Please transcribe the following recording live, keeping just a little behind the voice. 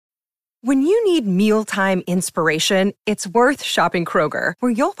When you need mealtime inspiration, it's worth shopping Kroger,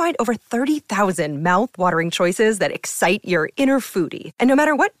 where you'll find over 30,000 mouth-watering choices that excite your inner foodie. And no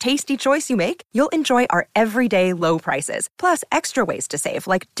matter what tasty choice you make, you'll enjoy our everyday low prices, plus extra ways to save,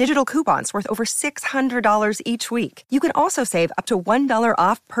 like digital coupons worth over $600 each week. You can also save up to $1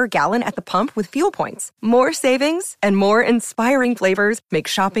 off per gallon at the pump with fuel points. More savings and more inspiring flavors make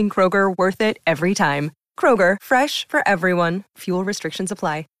shopping Kroger worth it every time. Kroger, fresh for everyone. Fuel restrictions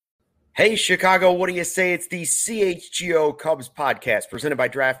apply. Hey, Chicago, what do you say? It's the CHGO Cubs podcast presented by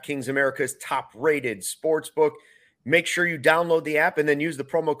DraftKings, America's top-rated sportsbook. Make sure you download the app and then use the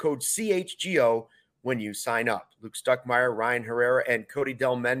promo code CHGO when you sign up. Luke Stuckmeyer, Ryan Herrera, and Cody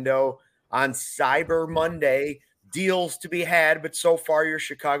Del Mendo on Cyber Monday. Deals to be had, but so far your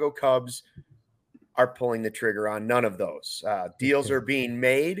Chicago Cubs are pulling the trigger on none of those. Deals are being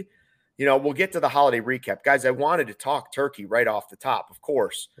made. You know, we'll get to the holiday recap. Guys, I wanted to talk turkey right off the top, of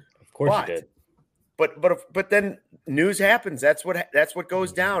course. Of course you did. But then news happens. That's what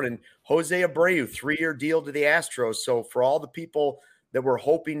goes down. And Jose Abreu, 3-year deal to the Astros. So for all the people that were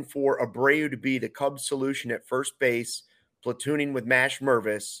hoping for Abreu to be the Cubs solution at first base, platooning with Mash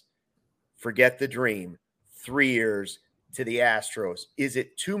Mervis, forget the dream. 3 years to the Astros. Is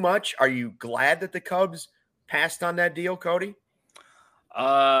it too much? Are you glad that the Cubs passed on that deal, Cody?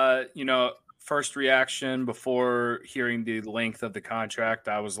 First reaction before hearing the length of the contract,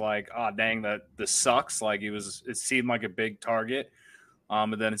 I was like, oh, dang, this sucks. Like it seemed like a big target.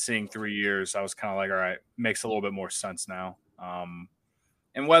 But then seeing 3 years, I was kind of like, all right, makes a little bit more sense now.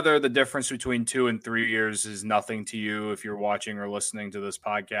 And whether the difference between 2 and 3 years is nothing to you, if you're watching or listening to this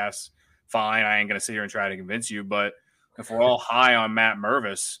podcast, fine. I ain't going to sit here and try to convince you, but if we're all high on Matt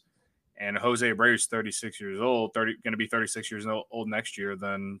Mervis, and Jose Abreu is 36 years old, going to be 36 years old next year,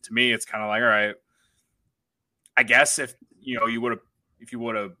 then to me, it's kind of like, all right, I guess if you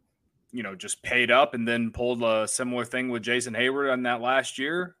would have, just paid up and then pulled a similar thing with Jason Hayward on that last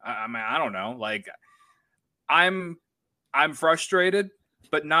year. I mean, I don't know. Like I'm frustrated,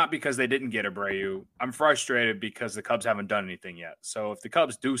 but not because they didn't get Abreu. I'm frustrated because the Cubs haven't done anything yet. So if the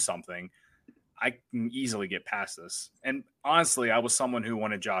Cubs do something, I can easily get past this. And honestly, I was someone who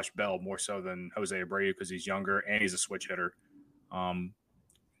wanted Josh Bell more so than Jose Abreu because he's younger and he's a switch hitter.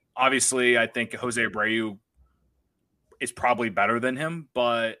 Obviously, I think Jose Abreu is probably better than him,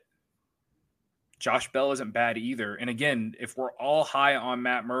 but Josh Bell isn't bad either. And again, if we're all high on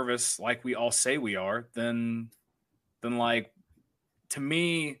Matt Mervis, like we all say we are, then like to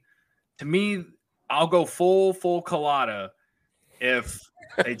me, I'll go full Colada if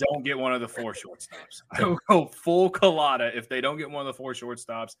they don't get one of the 4 shortstops. I'll go full Colada if they don't get one of the 4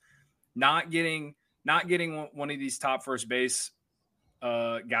 shortstops. Not getting one of these top first base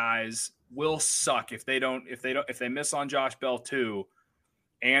guys will suck if they miss on Josh Bell too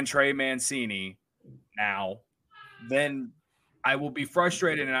and Trey Mancini now. Then I will be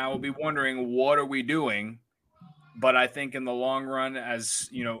frustrated and I will be wondering, what are we doing? But I think in the long run, as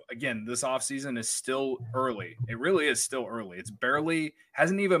you know, again, this offseason is still early. It really is still early. It's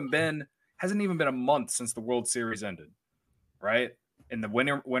hasn't even been a month since the World Series ended, right? And the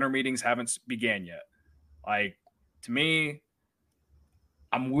winter meetings haven't began yet. Like, to me,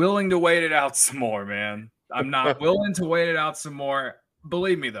 I'm willing to wait it out some more, man. I'm not willing to wait it out some more.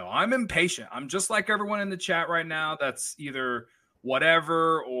 Believe me, though, I'm impatient. I'm just like everyone in the chat right now that's either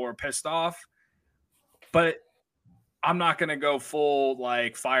whatever or pissed off. But I'm not going to go full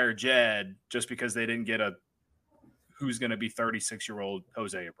like fire Jed just because they didn't get who's going to be 36-year-old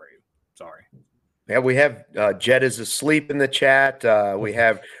Jose Abreu. Sorry. Yeah, we have Jed is asleep in the chat. We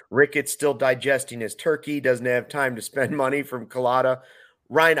have Ricketts still digesting his turkey, doesn't have time to spend money from Colada.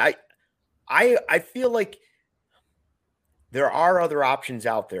 Ryan, I feel like there are other options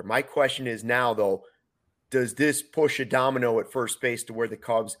out there. My question is now, though, does this push a domino at first base to where the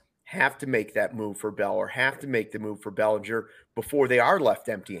Cubs have to make that move for Bell or have to make the move for Bellinger before they are left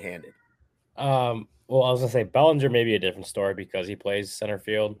empty-handed? Well, I was going to say Bellinger may be a different story because he plays center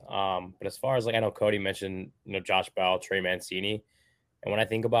field. But as far as I know Cody mentioned, Josh Bell, Trey Mancini. And when I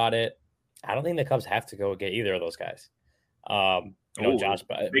think about it, I don't think the Cubs have to go get either of those guys. Josh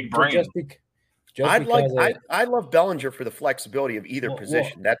Bell. Big brain. I love Bellinger for the flexibility of either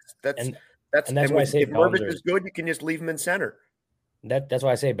position. That's why I say if Mervis is good, you can just leave him in center. That's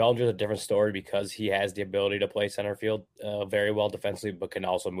why I say Bellinger's a different story because he has the ability to play center field very well defensively, but can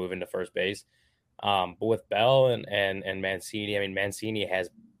also move into first base. But with Bell and Mancini, I mean, Mancini has,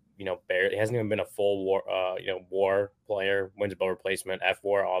 barely hasn't even been a full WAR player, wins above replacement,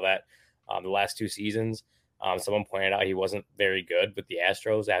 FWAR, all that. The last 2 seasons, someone pointed out he wasn't very good with the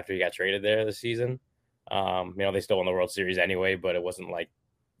Astros after he got traded there this season. They still won the World Series anyway, but it wasn't like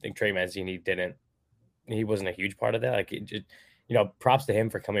think Trey Mancini he wasn't a huge part of that. Like, it just, props to him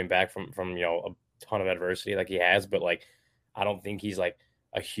for coming back from a ton of adversity like he has, but like, I don't think he's like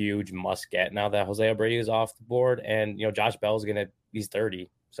a huge must get now that Jose Abreu is off the board. And, Josh Bell's he's 30,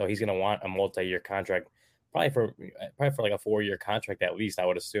 so he's going to want a multi-year contract, probably for like a 4-year contract at least, I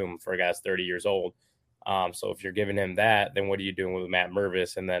would assume, for a guy that's 30 years old. So if you're giving him that, then what are you doing with Matt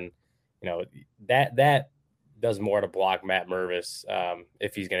Mervis? And then, that does more to block Matt Mervis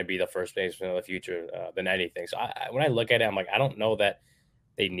if he's going to be the first baseman of the future than anything. So when I look at it, I'm like, I don't know that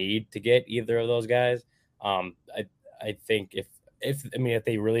they need to get either of those guys. I think if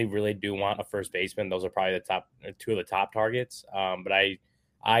they really, really do want a first baseman, those are probably two of the top targets. But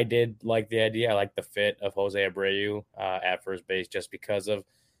I did like the idea. I like the fit of Jose Abreu at first base just because of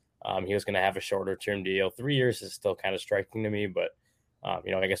he was going to have a shorter term deal. 3 years is still kind of striking to me, but I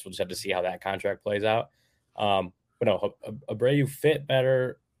guess we'll just have to see how that contract plays out. But no, Abreu fit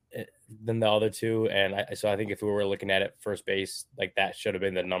better than the other two, and so I think if we were looking at it first base, like that should have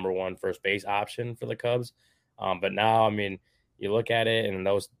been the number one first base option for the Cubs. But now, you look at it, and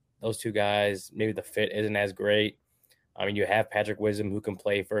those two guys, maybe the fit isn't as great. You have Patrick Wisdom who can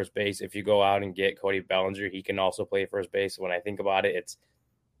play first base. If you go out and get Cody Bellinger, he can also play first base. When I think about it,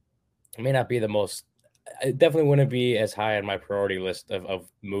 it may not be the most. It definitely wouldn't be as high on my priority list of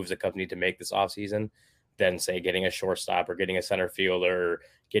moves the Cubs need to make this offseason than, say, getting a shortstop or getting a center fielder, or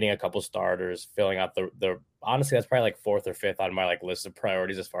getting a couple starters, filling out the. Honestly, that's probably like fourth or fifth on my like list of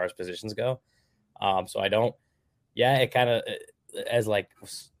priorities as far as positions go. So I don't. Yeah, it kind of as like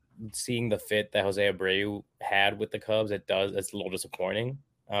seeing the fit that Jose Abreu had with the Cubs, it's a little disappointing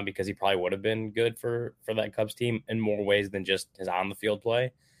because he probably would have been good for that Cubs team in more ways than just his on the field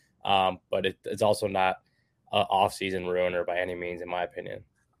play. But it's also not an off-season ruiner by any means, in my opinion.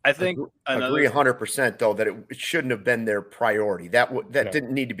 I think agree 100% though that it shouldn't have been their priority. That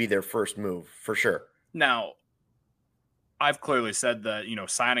didn't need to be their first move for sure. Now, I've clearly said that,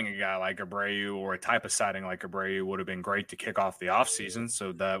 signing a guy like Abreu or a type of signing like Abreu would have been great to kick off the offseason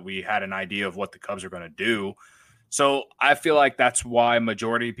so that we had an idea of what the Cubs are going to do. So I feel like that's why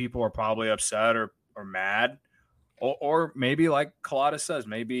majority of people are probably upset or mad. Or maybe like Collada says,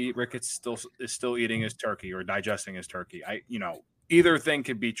 maybe Ricketts is still eating his turkey or digesting his turkey. Either thing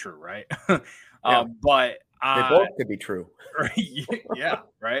could be true, right? Yeah. But they both could be true. Yeah,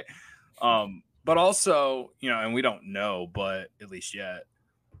 right. But also, and we don't know, but at least yet,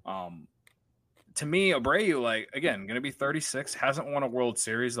 to me, Abreu, like, again, going to be 36, hasn't won a World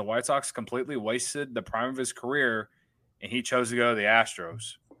Series. The White Sox completely wasted the prime of his career, and he chose to go to the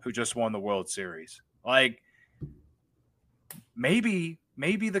Astros, who just won the World Series. Like, maybe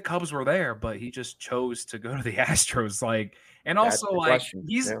the Cubs were there, but he just chose to go to the Astros. Like, and also, like,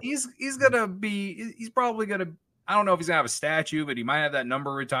 he's gonna be, he's probably gonna. I don't know if he's gonna have a statue, but he might have that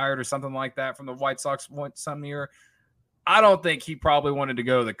number retired or something like that from the White Sox some year. I don't think he probably wanted to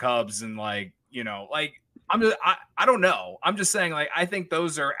go to the Cubs and I don't know. I'm just saying, like, I think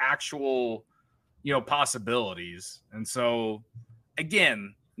those are actual, possibilities. And so,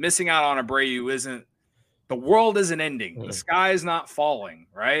 again, missing out on Abreu the world isn't ending. The sky is not falling,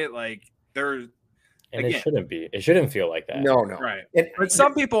 right? Like, it shouldn't be. It shouldn't feel like that. No. Right. But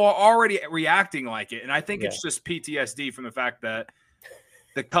some people are already reacting like it. And I think it's just PTSD from the fact that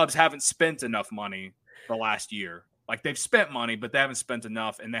the Cubs haven't spent enough money the last year. Like, they've spent money, but they haven't spent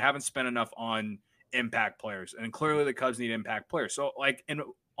enough. And they haven't spent enough on impact players. And clearly the Cubs need impact players. So, like, and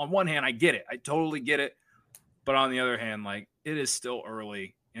on one hand, I get it. I totally get it. But on the other hand, like, it is still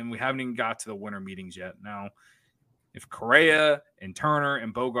early. And we haven't even got to the winter meetings yet. Now, if Correa and Turner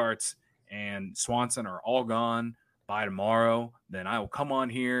and Bogarts and Swanson are all gone by tomorrow, then I will come on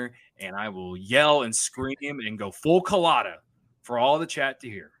here and I will yell and scream and go full Collada for all the chat to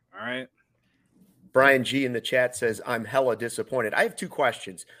hear. All right. Brian G in the chat says, I'm hella disappointed. I have two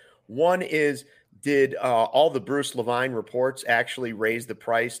questions. One is, did all the Bruce Levine reports actually raise the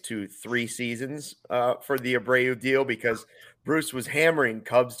price to 3 seasons for the Abreu deal? Because Bruce was hammering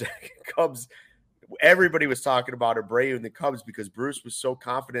Cubs. Everybody was talking about Abreu and the Cubs because Bruce was so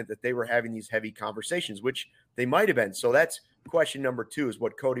confident that they were having these heavy conversations, which they might have been. So that's question number 2, is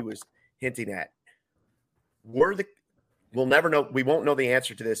what Cody was hinting at. We'll never know. We won't know the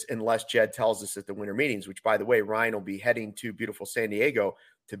answer to this unless Jed tells us at the winter meetings, which, by the way, Ryan will be heading to beautiful San Diego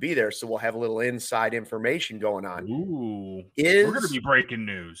to be there. So we'll have a little inside information going on. Ooh, we're going to be breaking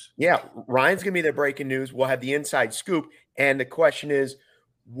news. Yeah. Ryan's going to be there breaking news. We'll have the inside scoop. And the question is,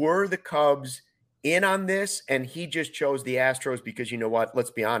 were the Cubs in on this? And he just chose the Astros because, you know what?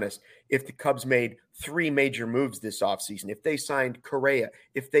 Let's be honest. If the Cubs made 3 major moves this offseason, if they signed Correa,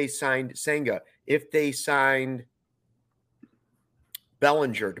 if they signed Senga, if they signed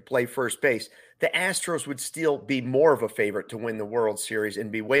Bellinger to play first base, the Astros would still be more of a favorite to win the World Series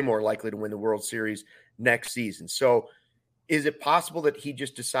and be way more likely to win the World Series next season. So is it possible that he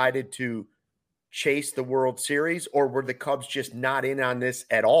just decided to chase the World Series, or were the Cubs just not in on this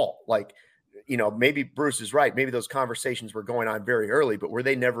at all? Like, maybe Bruce is right. Maybe those conversations were going on very early, but were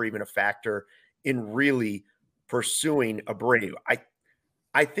they never even a factor in really pursuing Abreu?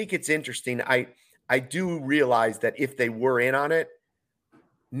 I think it's interesting. I do realize that if they were in on it,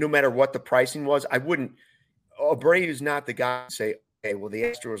 no matter what the pricing was, Abreu is not the guy to say, okay, well, the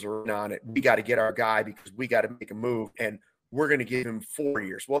Astros are in on it. We got to get our guy because we got to make a move, and we're going to give him 4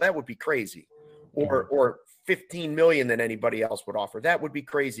 years. Well, that would be crazy. Or $15 million than anybody else would offer. That would be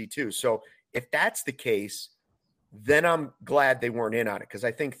crazy too. So if that's the case, then I'm glad they weren't in on it, because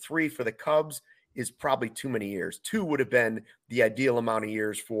I think 3 for the Cubs is probably too many years. 2 would have been the ideal amount of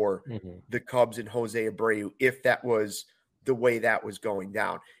years for the Cubs and Jose Abreu if that was the way that was going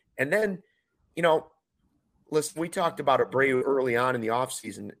down. And then, listen, we talked about Abreu early on in the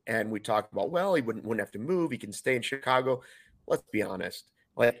offseason, and we talked about, well, he wouldn't have to move. He can stay in Chicago. Let's be honest.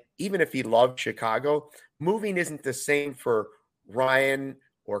 Like, even if he loved Chicago, moving isn't the same for Ryan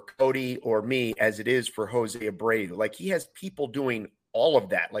or Cody or me as it is for Jose Abreu. Like, he has people doing all of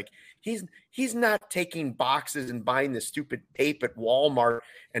that. Like, he's not taking boxes and buying the stupid tape at Walmart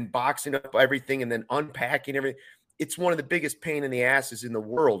and boxing up everything and then unpacking everything. It's one of the biggest pain in the asses in the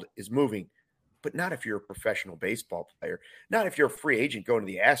world is moving, but not if you're a professional baseball player, not if you're a free agent going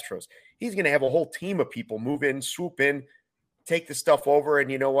to the Astros. He's going to have a whole team of people move in, swoop in, take the stuff over,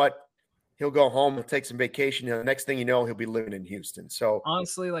 and you know what? He'll go home, he'll take some vacation. The next thing you know, he'll be living in Houston. So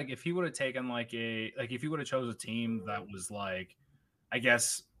honestly, like, if he would have taken if he would have chose a team that was like, I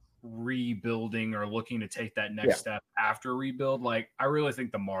guess, rebuilding or looking to take that next step after rebuild, like, I really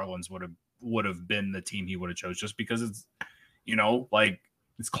think the Marlins would have been the team he would have chose, just because it's, like,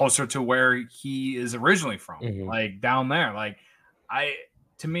 it's closer to where he is originally from, like down there. Like,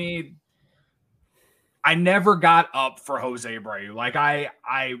 to me, I never got up for Jose Abreu. Like, I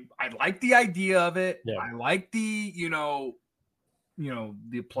like the idea of it. Yeah. I like the,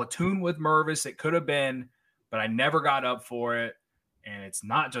 the platoon with Mervis. It could have been, but I never got up for it. And it's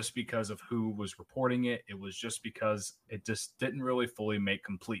not just because of who was reporting it. It was just because it just didn't really fully make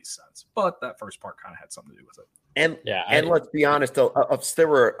complete sense. But that first part kind of had something to do with it. And let's be honest, there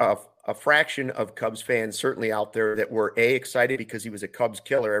were a fraction of Cubs fans certainly out there that were excited because he was a Cubs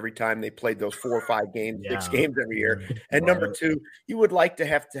killer every time they played those 4 or 5 games, 6 games every year. And number 2, you would like to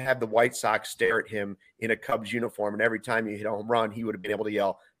have the White Sox stare at him in a Cubs uniform, and every time you hit a home run, he would have been able to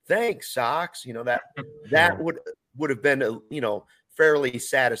yell, "Thanks, Sox." That would have been fairly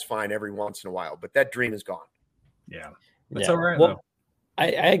satisfying every once in a while, but that dream is gone. Yeah, that's all right. Well, I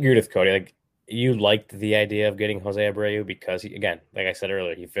agree with Cody. Like, you liked the idea of getting Jose Abreu because he, again, like I said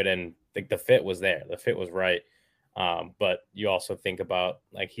earlier, he fit in. Like, the fit was there. The fit was right. But you also think about,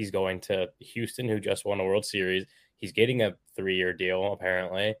 like, he's going to Houston, who just won a World Series. He's getting a 3-year deal,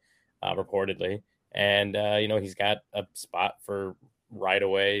 apparently, reportedly. And, he's got a spot for right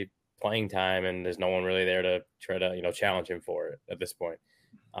away playing time, and there's no one really there to try to, challenge him for it at this point.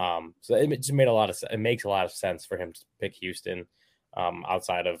 So it just makes a lot of sense for him to pick Houston,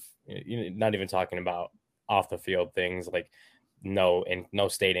 outside of, not even talking about off the field things like no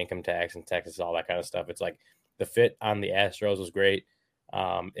state income tax in Texas, all that kind of stuff. It's like the fit on the Astros was great.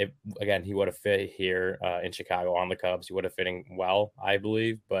 He would have fit here in Chicago on the Cubs. He would have fitting well, I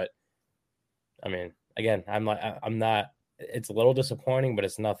believe. But I mean, again, I'm not. It's a little disappointing, but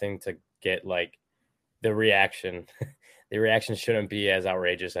it's nothing to get like the reaction. The reaction shouldn't be as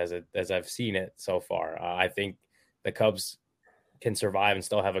outrageous as I've seen it so far. I think the Cubs can survive and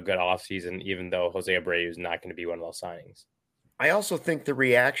still have a good offseason, even though Jose Abreu is not going to be one of those signings. I also think the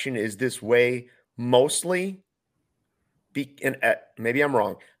reaction is this way mostly, maybe I'm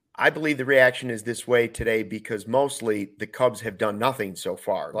wrong. I believe the reaction is this way today because mostly the Cubs have done nothing so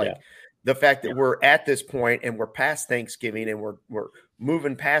far. The fact that we're at this point and we're past Thanksgiving and we're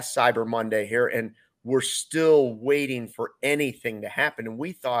moving past Cyber Monday here and we're still waiting for anything to happen. And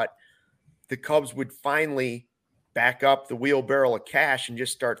we thought the Cubs would finally back up the wheelbarrow of cash and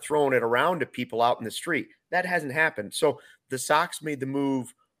just start throwing it around to people out in the street. That hasn't happened. So the Sox made the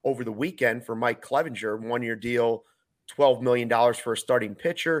move over the weekend for Mike Clevinger, 1-year deal, $12 million for a starting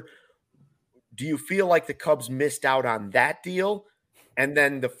pitcher. Do you feel like the Cubs missed out on that deal? And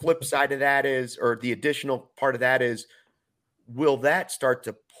then the flip side of that is, or the additional part of that is, will that start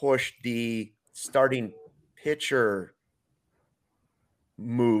to push the starting pitcher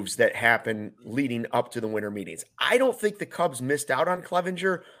moves that happen leading up to the winter meetings? I don't think the Cubs missed out on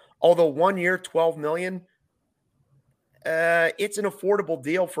Clevinger, although 1 year, $12 million, It's an affordable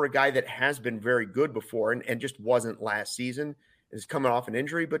deal for a guy that has been very good before and just wasn't last season. Is coming off an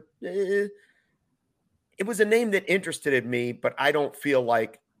injury, but it was a name that interested me, but I don't feel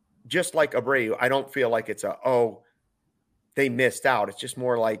like, just like Abreu, I don't feel like it's they missed out. It's just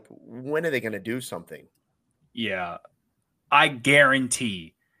more like, when are they going to do something? Yeah. I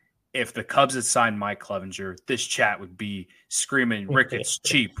guarantee if the Cubs had signed Mike Clevinger, this chat would be screaming, Ricketts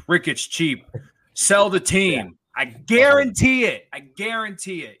cheap, Ricketts cheap, sell the team. Yeah. I guarantee it. I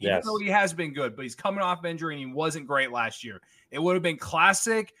guarantee it. Even though he has been good, but he's coming off injury and he wasn't great last year. It would have been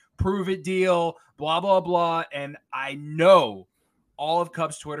classic, prove it deal, blah, blah, blah. And I know all of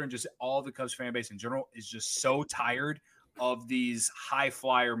Cubs Twitter and just all of the Cubs fan base in general is just so tired of these high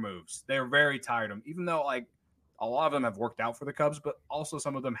flyer moves. They're very tired of them, even though like a lot of them have worked out for the Cubs, but also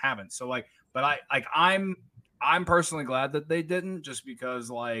some of them haven't. So like, but I'm personally glad that they didn't, just because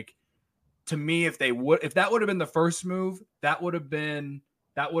like, to me, if that would have been the first move, that would have been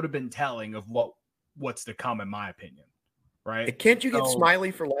telling of what's to come, in my opinion. Right? Can't you get Smiley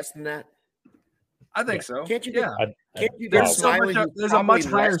for less than that? I think so. Can't you? Can't you get Smiley? There's a much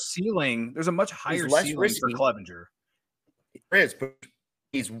higher ceiling. There's a much higher ceiling risky for Clevinger. There is, but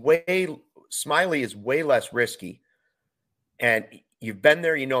Smiley is way less risky, and you've been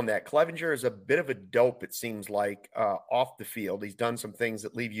there. You know that Clevinger is a bit of a dope. It seems like off the field, he's done some things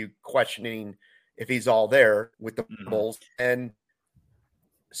that leave you questioning if he's all there with the Bulls, and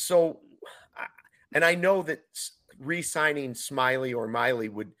so, and I know that re-signing Smiley or Miley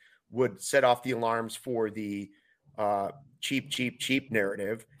would set off the alarms for the cheap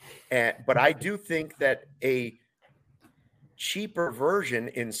narrative, but I do think that a cheaper version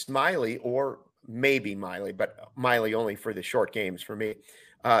in Smiley, or maybe Miley, but Miley only for the short games for me,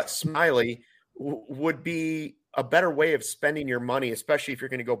 Smiley would be a better way of spending your money, especially if you're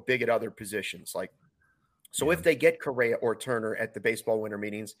going to go big at other positions. Like, so if they get Correa or Turner at the baseball winter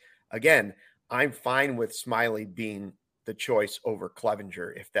meetings, again, I'm fine with Smiley being the choice over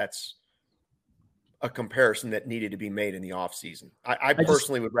Clevinger if that's a comparison that needed to be made in the offseason. I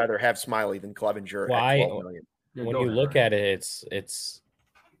personally would rather have Smiley than Clevinger at $12 million. When you look at it, it's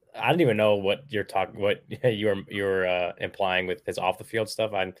I don't even know what you're implying with his off the field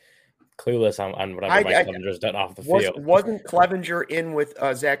stuff. I'm clueless on whatever Mike Clevinger's done off the field. Wasn't Clevinger in with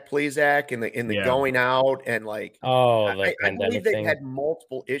Zach Plesac in the going out and like? I believe they had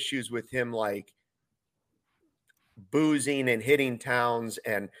multiple issues with him, like boozing and hitting Towns,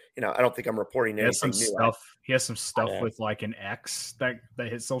 and I don't think I'm reporting anything new. He has some stuff with like an ex that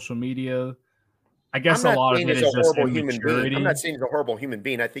hit social media. I guess a lot of it is just immaturity. I'm not saying he's a horrible human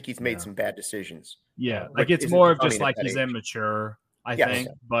being. I think he's made some bad decisions. Yeah, like it's more of just like he's immature, I think.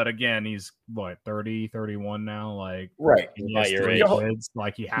 But again, he's 30, 31 now. Like, right. He has kids.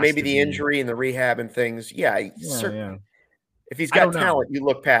 Like he has maybe the injury and the rehab and things. Certainly. If he's got talent, you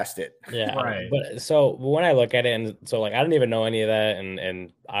look past it. Yeah. Right. But so when I look at it, and so like I didn't even know any of that,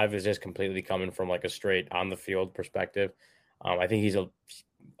 and I was just completely coming from like a straight on the field perspective. I think he's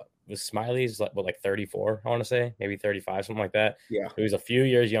Smiley's like 34, I want to say, maybe 35, something like that. Yeah. So he's a few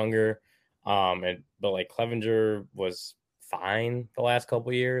years younger. But like Clevinger was fine the last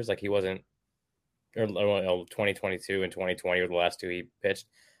couple of years. Like he wasn't, or 2022 and 2020 were the last two he pitched.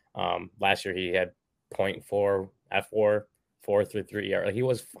 Last year he had 0.4 F4, 4.33. Like he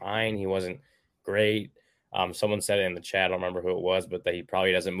was fine. He wasn't great. Someone said it in the chat, I don't remember who it was, but that he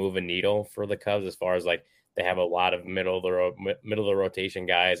probably doesn't move a needle for the Cubs as far as like they have a lot of middle of the rotation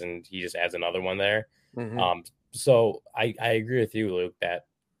guys, and he just adds another one there. Mm-hmm. So I agree with you, Luke, that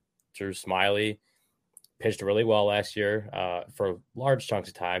Drew Smiley pitched really well last year for large chunks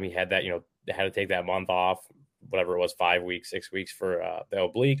of time. He had that, they had to take that month off, whatever it was, 5 weeks, 6 weeks for the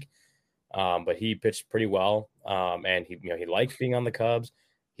oblique. But he pitched pretty well. And he liked being on the Cubs.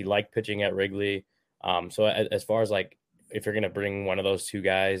 He liked pitching at Wrigley. So as far as like, if you're going to bring one of those two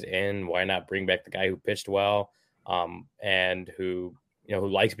guys in, why not bring back the guy who pitched well, and who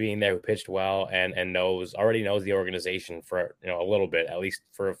likes being there, who pitched well, and already knows the organization for a little bit, at least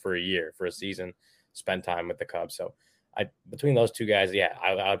for a year, for a season, spend time with the Cubs. So between those two guys,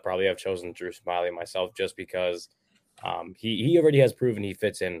 I would probably have chosen Drew Smiley myself, just because he already has proven he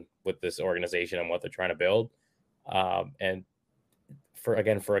fits in with this organization and what they're trying to build. And for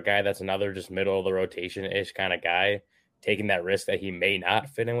a guy that's another just middle of the rotation ish kind of guy, taking that risk that he may not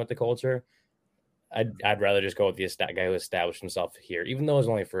fit in with the culture, I'd rather just go with the guy who established himself here, even though it's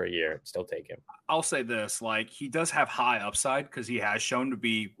only for a year. Still take him. I'll say this: like, he does have high upside because he has shown to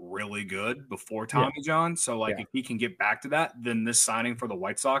be really good before Tommy John. So, like, if he can get back to that, then this signing for the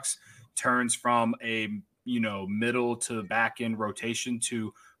White Sox turns from a middle to back end rotation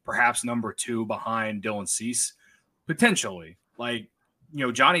to perhaps number 2 behind Dylan Cease. Potentially. Like,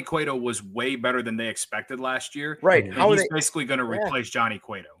 Johnny Cueto was way better than they expected last year. Right. And he's basically going to replace Johnny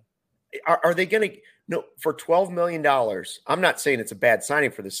Cueto. Are they going to for $12 million? I'm not saying it's a bad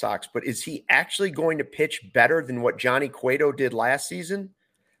signing for the Sox, but is he actually going to pitch better than what Johnny Cueto did last season?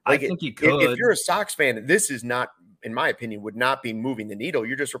 Like, I think he could. If you're a Sox fan, this is not, in my opinion, would not be moving the needle.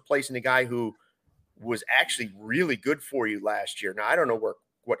 You're just replacing a guy who was actually really good for you last year. Now, I don't know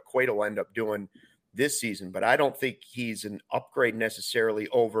what Cueto will end up doing this season, but I don't think he's an upgrade necessarily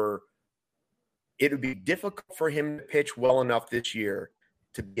over. It would be difficult for him to pitch well enough this year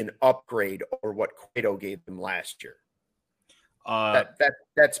to be an upgrade over what Cueto gave them last year.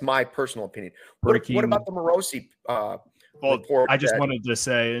 That's my personal opinion. What about the Morosi report? I just wanted to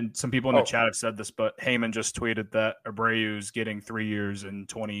say, and some people in the chat have said this, but Heyman just tweeted that Abreu's getting 3 years and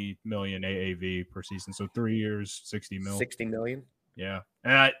 $20 million AAV per season. So 3 years, $60 million. Yeah.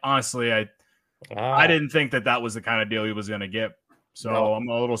 And I didn't think that was the kind of deal he was going to get. So I'm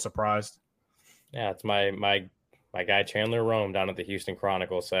a little surprised. Yeah, it's my guy Chandler Rome down at the Houston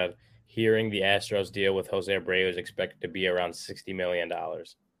Chronicle said, hearing the Astros deal with Jose Abreu is expected to be around $60 million.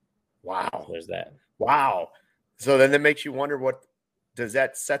 Wow. So there's that. Wow. So then that makes you wonder, what does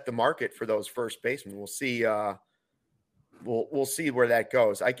that set the market for those first basemen? We'll see. We'll see where that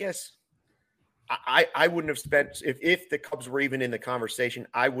goes. I guess I wouldn't have spent, if the Cubs were even in the conversation,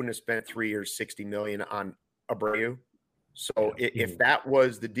 I wouldn't have spent 3 years, $60 million on Abreu. So if that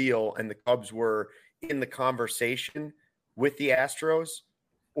was the deal and the Cubs were in the conversation with the Astros,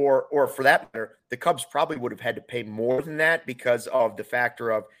 or for that matter, the Cubs probably would have had to pay more than that because of the factor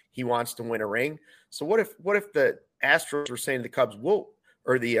of he wants to win a ring. So what if the Astros were saying to the Cubs,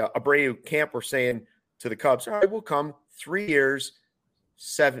 or the Abreu camp were saying to the Cubs, all right, we'll come 3 years,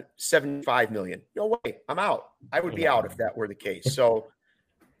 $75 million. No way, I'm out. I would be out if that were the case. So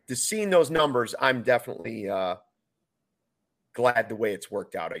to seeing those numbers, I'm definitely glad the way it's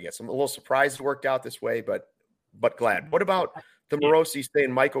worked out, I guess. I'm a little surprised it worked out this way, but glad. What about the Morosi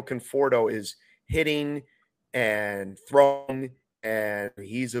saying Michael Conforto is hitting and throwing and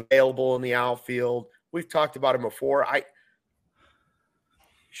he's available in the outfield? We've talked about him before.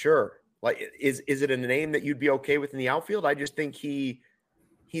 Sure. Like, is it a name that you'd be okay with in the outfield? I just think he's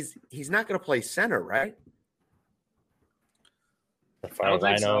not going to play center, right? As far as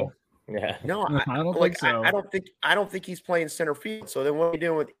I know. Yeah. No, I don't think so. I don't think he's playing center field. So then what are you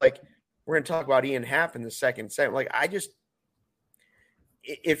doing with, like, we're going to talk about Ian Happ in the second segment. Like,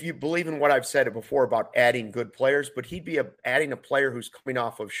 if you believe in what I've said before about adding good players, but he'd be adding a player who's coming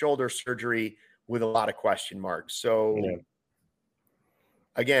off of shoulder surgery with a lot of question marks. So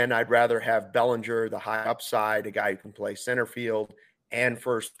again, I'd rather have Bellinger, the high upside, a guy who can play center field and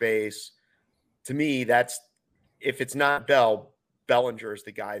first base. To me, that's, if it's not Bellinger is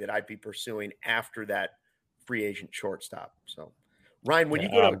the guy that I'd be pursuing after that free agent shortstop. So Ryan, when you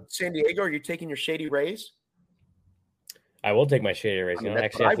go to San Diego, are you taking your Shady Rays? I will take my Shady Rays.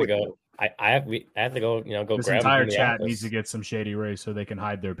 Actually, I have to go. I have to go. Go this grab entire them from the chat office. needs to get some Shady Rays so they can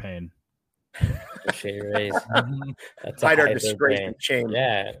hide their pain. The Shady Rays. That's hide our disgrace and shame.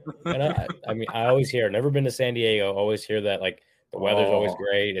 Yeah, and I always hear. Never been to San Diego. Always hear that like the weather's always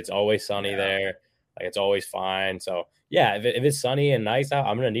great. It's always sunny there. Like it's always fine. So yeah, if it's sunny and nice out,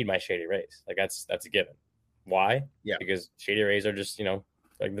 I'm gonna need my Shady Rays. Like that's a given. Why? Yeah, because Shady Rays are just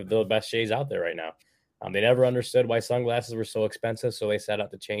like the best shades out there right now. They never understood why sunglasses were so expensive, so they set out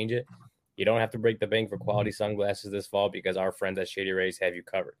to change it. You don't have to break the bank for quality sunglasses this fall because our friends at Shady Rays have you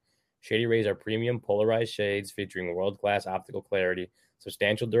covered. Shady Rays are premium polarized shades featuring world-class optical clarity,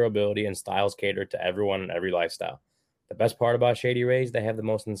 substantial durability, and styles catered to everyone and every lifestyle. The best part about Shady Rays, they have the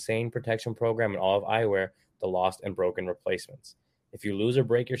most insane protection program in all of eyewear, the lost and broken replacements. If you lose or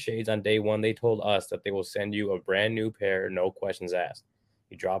break your shades on day one, they told us that they will send you a brand new pair, no questions asked.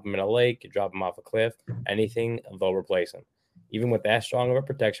 You drop them in a lake, you drop them off a cliff, anything, they'll replace them. Even with that strong of a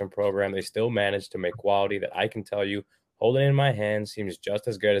protection program, they still manage to make quality that I can tell you, holding it in my hand seems just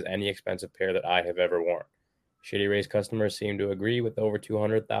as good as any expensive pair that I have ever worn. Shady Rays customers seem to agree with over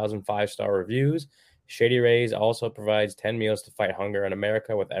 200,000 five-star reviews. Shady Rays also provides 10 meals to fight hunger in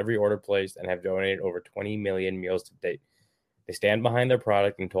America with every order placed and have donated over 20 million meals to date. They stand behind their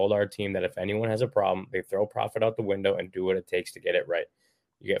product and told our team that if anyone has a problem, they throw profit out the window and do what it takes to get it right.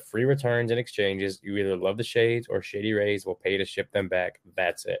 You get free returns and exchanges. You either love the shades or Shady Rays will pay to ship them back.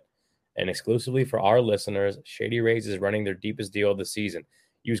 That's it. And exclusively for our listeners, Shady Rays is running their deepest deal of the season.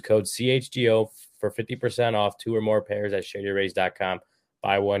 Use code CHGO for 50% off 2 or more pairs at ShadyRays.com.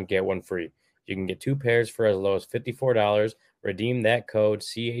 Buy one, get one free. You can get 2 pairs for as low as $54. Redeem that code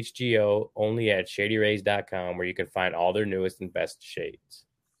CHGO only at ShadyRays.com, where you can find all their newest and best shades.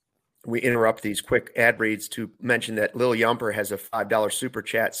 we interrupt these quick ad reads to mention that Lil Yumper has a $5 super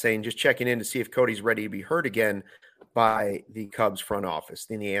chat saying, just checking in to see if Cody's ready to be heard again by the Cubs front office.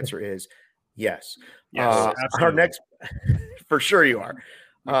 Then the answer is yes. Our next, for sure you are.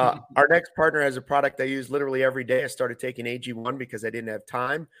 Our next partner has a product I use literally every day. I started taking AG1 because I didn't have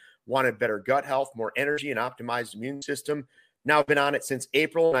time, wanted better gut health, more energy, and optimized immune system. Now I've been on it since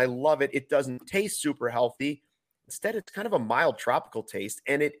April, and I love it. It doesn't taste super healthy. Instead, it's kind of a mild tropical taste,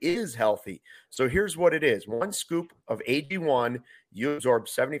 and it is healthy. So here's what it is. 1 scoop of AG1, you absorb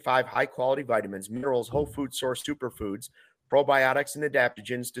 75 high-quality vitamins, minerals, whole food source superfoods, probiotics, and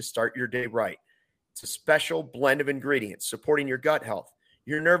adaptogens to start your day right. It's a special blend of ingredients supporting your gut health,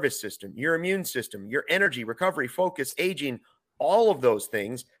 your nervous system, your immune system, your energy, recovery, focus, aging, all of those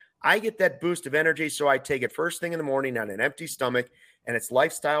things. I get that boost of energy, so I take it first thing in the morning on an empty stomach. And it's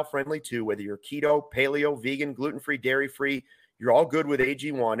lifestyle friendly too, whether you're keto, paleo, vegan, gluten-free, dairy-free, you're all good with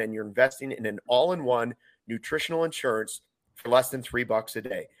AG1, and you're investing in an all-in-one nutritional insurance for less than $3 a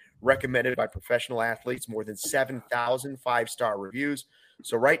day. Recommended by professional athletes, more than 7,000 5-star reviews.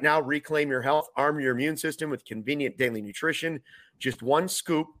 So right now, reclaim your health, arm your immune system with convenient daily nutrition. Just 1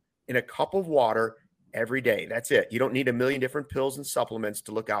 scoop in a cup of water every day. That's it. You don't need a million different pills and supplements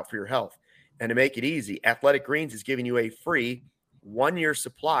to look out for your health. And to make it easy, Athletic Greens is giving you a free 1-year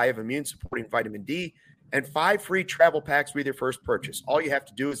supply of immune supporting vitamin D and 5 free travel packs with your first purchase. All you have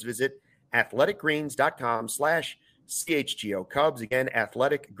to do is visit athleticgreens.com/CHGO Cubs. Again,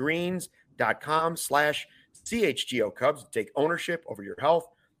 athleticgreens.com/CHGO Cubs. Take ownership over your health.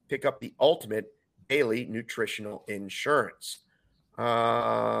 Pick up the ultimate daily nutritional insurance.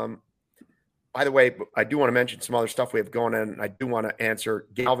 By the way, I do want to mention some other stuff we have going on. I do want to answer.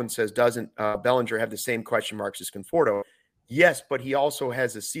 Galvin says, doesn't Bellinger have the same question marks as Conforto? Yes, but he also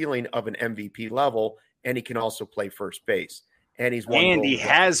has a ceiling of an MVP level, and he can also play first base. And he's won. And he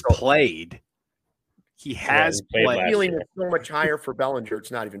has played. He has played. The ceiling is so much higher for Bellinger.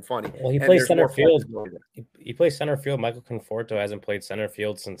 It's not even funny. Well, he plays center field. He plays center field. Michael Conforto hasn't played center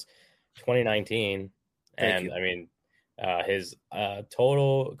field since 2019, and I mean, his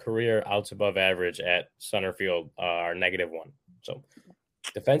total career outs above average at center field are -1. So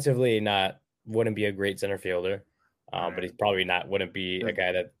defensively, wouldn't be a great center fielder. But he's probably wouldn't be a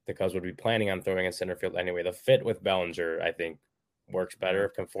guy that the Cubs would be planning on throwing in center field anyway. The fit with Bellinger, I think, works better.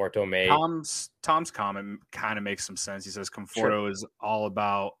 If Conforto may. Tom's comment kind of makes some sense. He says Conforto is all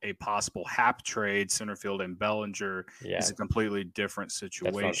about a possible Hap trade. Center field and Bellinger is a completely different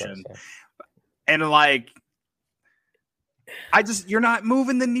situation. And you're not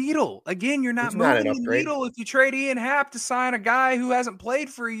moving the needle. Again, you're not moving the needle if you trade Ian Happ to sign a guy who hasn't played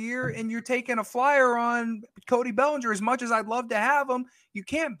for a year and you're taking a flyer on Cody Bellinger. As much as I'd love to have him, you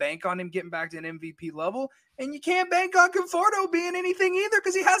can't bank on him getting back to an MVP level, and you can't bank on Conforto being anything either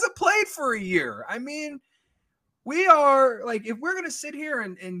because he hasn't played for a year. I mean, we are if we're going to sit here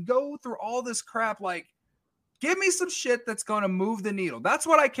and go through all this crap, give me some shit that's going to move the needle. That's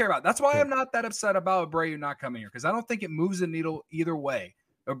what I care about. That's why I'm not that upset about Abreu not coming here, because I don't think it moves the needle either way.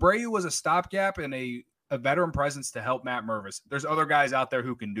 Abreu was a stopgap and a veteran presence to help Matt Mervis. There's other guys out there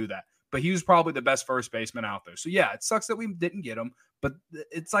who can do that, but he was probably the best first baseman out there. So, yeah, it sucks that we didn't get him, but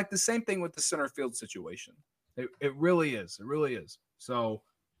it's the same thing with the center field situation. It really is. It really is. So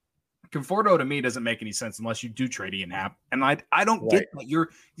Conforto to me doesn't make any sense unless you do trade Ian Happ, and I don't get that.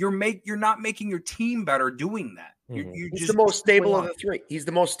 You're not making your team better doing that. He's the most stable of the three. He's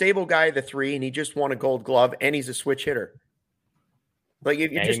the most stable guy of the three, and he just won a Gold Glove, and he's a switch hitter.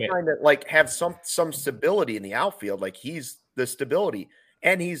 You're just trying to have some stability in the outfield. He's the stability,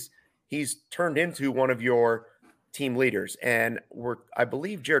 and he's turned into one of your team leaders. And I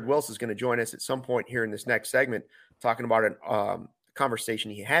believe Jared Wilson is going to join us at some point here in this next segment, talking about an conversation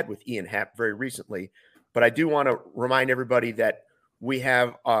he had with Ian Happ very recently. But I do want to remind everybody that we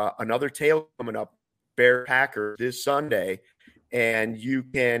have another tail coming up, Bear Packer, this Sunday, and you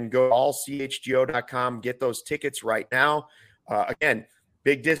can go to allchgo.com, get those tickets right now. Again,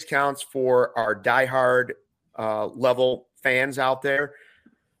 big discounts for our diehard level fans out there.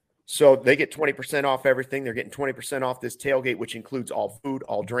 So they get 20% off everything. They're getting 20% off this tailgate, which includes all food,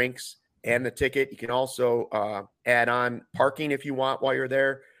 all drinks, and the ticket. You can also add on parking if you want while you're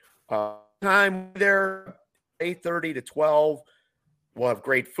there. Time there, 8:30 to 12. We'll have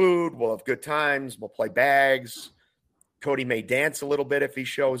great food. We'll have good times. We'll play bags. Cody may dance a little bit if he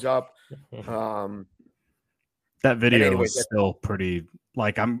shows up. That video is still pretty.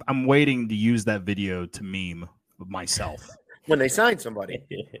 I'm waiting to use that video to meme myself. When they sign somebody.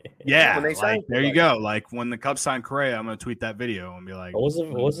 Yeah. When they sign there you go. When the Cubs sign Correa, I'm going to tweet that video and be like, what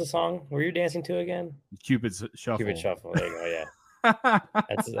was the song? Were you dancing to again? Cupid's Shuffle. Cupid Shuffle. There you go. Yeah.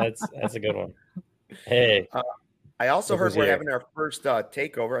 That's a good one. Hey, I also heard we're having our first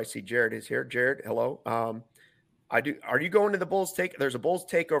takeover. I see Jared is here. Jared, hello. Are you going to the Bulls take? There's a Bulls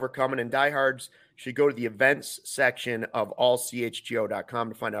takeover coming, and diehards should go to the events section of allchgo.com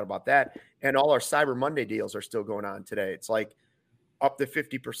to find out about that. And all our Cyber Monday deals are still going on today. It's like up to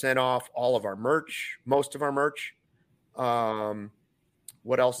 50% off all of our merch, most of our merch.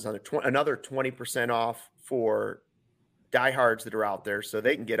 What else is on there? Another 20% off for diehards that are out there, so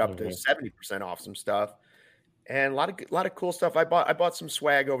they can get up to 70% off some stuff. And a lot of cool stuff. I bought some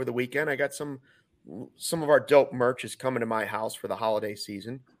swag over the weekend. I got some of our dope merch is coming to my house for the holiday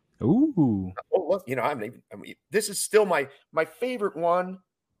season. Ooh. Oh, look, I mean, this is still my favorite one,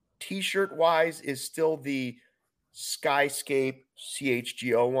 t-shirt wise, is still the Skyscape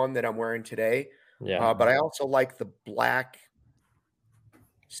CHGO one that I'm wearing today. Yeah. But I also like the black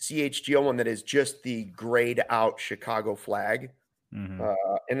CHGO one that is just the grayed out Chicago flag. Mm-hmm.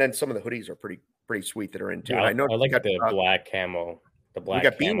 And then some of the hoodies are pretty sweet that are in too. Yeah, I know I like the black camo. The black. We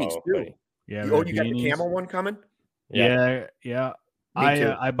got beanies too. Hoodie. Yeah. You got the camo one coming? Yeah.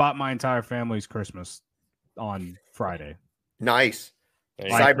 I bought my entire family's Christmas on Friday. Nice.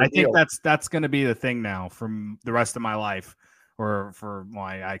 I think that's going to be the thing now from the rest of my life, or for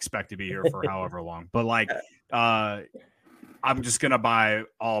I expect to be here for however long. But I'm just going to buy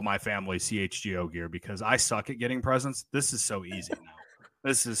all my family CHGO gear because I suck at getting presents. This is so easy now.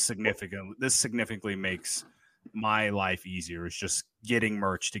 This significantly makes my life easier. It's just getting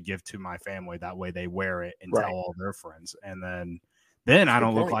merch to give to my family. That way they wear it and tell all their friends. And then I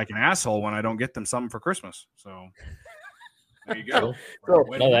don't look like an asshole when I don't get them something for Christmas. So there you go. No,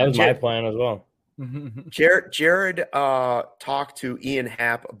 that was my plan as well. Jared talked to Ian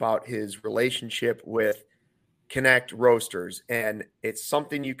Happ about his relationship with Connect Roasters, and it's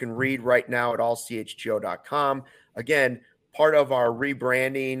something you can read right now at allchgo.com. Again, part of our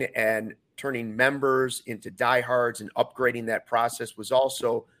rebranding and turning members into diehards and upgrading that process was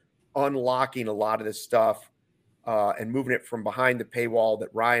also unlocking a lot of this stuff and moving it from behind the paywall that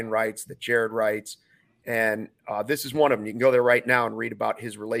Ryan writes, that Jared writes. And this is one of them. You can go there right now and read about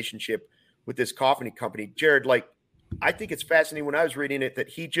his relationship with this coffee company. Jared, I think it's fascinating when I was reading it that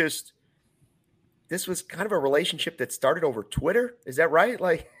this was kind of a relationship that started over Twitter. Is that right?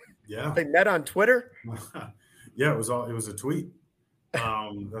 Yeah, they met on Twitter. Yeah, it was a tweet.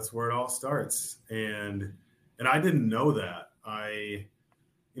 That's where it all starts. And I didn't know that. I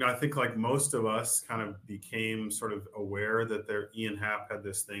think like most of us kind of became sort of aware that Ian Happ had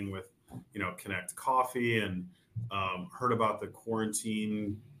this thing with, Connect Coffee, and heard about the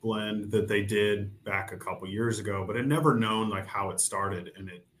quarantine blend that they did back a couple years ago, but had never known how it started. And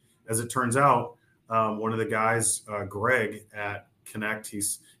as it turns out, one of the guys, Greg at Connect, he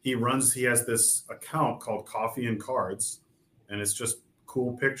has this account called Coffee and Cards, and it's just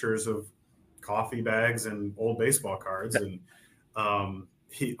cool pictures of coffee bags and old baseball cards. And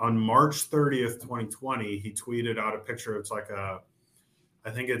he, on March 30th, 2020, he tweeted out a picture. It's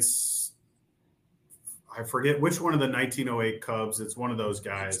I forget which one of the 1908 Cubs. It's one of those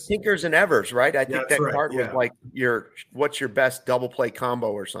guys. Stinkers and Evers, right? I think that card was what's your best double play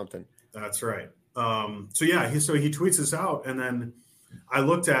combo or something. That's right. So he tweets this out, and then I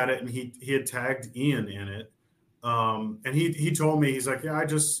looked at it, and he had tagged Ian in it. And he told me, he's like, yeah, I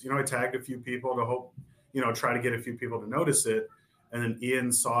just, I tagged a few people to hope, try to get a few people to notice it. And then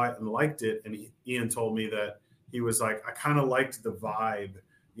Ian saw it and liked it. And Ian told me that he was like, I kind of liked the vibe,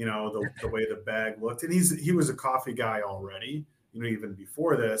 the way the bag looked. And he was a coffee guy already, even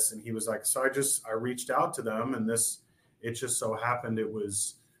before this. And he was like, so I reached out to them, and it just so happened it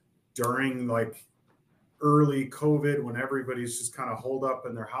was during early COVID when everybody's just kind of holed up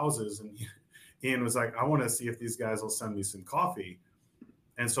in their houses. And Ian was like, I want to see if these guys will send me some coffee.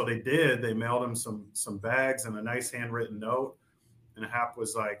 And so they did. They mailed him some bags and a nice handwritten note. And Hap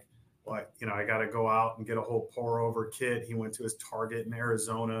was like, well, I got to go out and get a whole pour over kit. He went to his Target in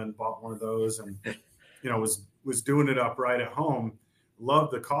Arizona and bought one of those, and, was doing it up right at home.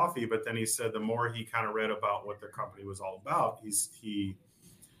 Loved the coffee. But then he said the more he kind of read about what their company was all about, he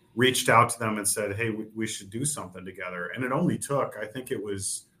reached out to them and said, hey, we should do something together. And it only took, I think it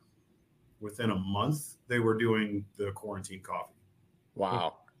was within a month, they were doing the quarantine coffee.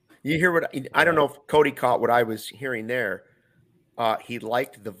 Wow. You hear I don't know if Cody caught what I was hearing there. He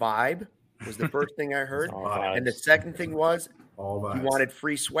liked the vibe was the first thing I heard. And the second thing was he wanted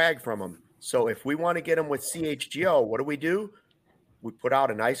free swag from him. So if we want to get him with CHGO, what do? We put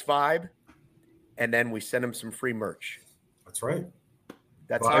out a nice vibe, and then we send him some free merch. That's right.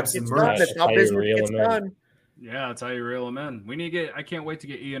 That's how it gets done. That's how business gets done. Yeah, that's how you reel them in. I can't wait to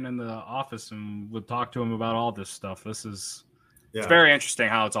get Ian in the office, and we'll talk to him about all this stuff. This is It's very interesting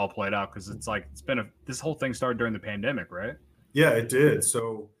how it's all played out because it's like this whole thing started during the pandemic, right? Yeah, it did.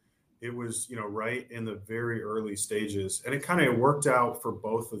 So it was, right in the very early stages, and it kind of worked out for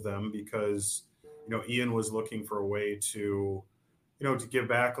both of them because, Ian was looking for a way to, to give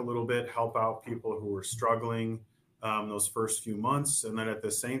back a little bit, help out people who were struggling those first few months. And then at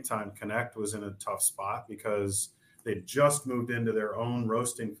the same time, Connect was in a tough spot because they just moved into their own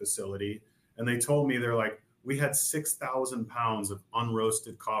roasting facility. And they told me, they're like, we had 6,000 pounds of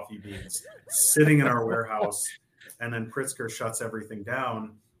unroasted coffee beans sitting in our warehouse. And then Pritzker shuts everything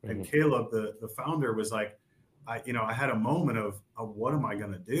down. And Caleb, the founder, was like, I had a moment of what am I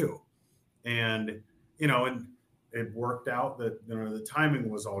going to do? And, and it worked out that, the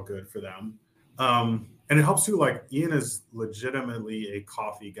timing was all good for them. And it helps too, like Ian is legitimately a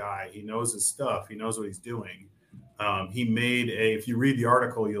coffee guy. He knows his stuff. He knows what he's doing. He made if you read the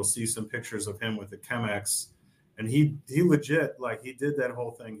article, you'll see some pictures of him with the Chemex, and he legit, like he did that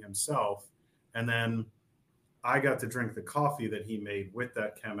whole thing himself. And then I got to drink the coffee that he made with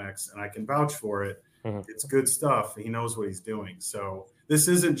that Chemex, and I can vouch for it. It's good stuff. He knows what he's doing. So this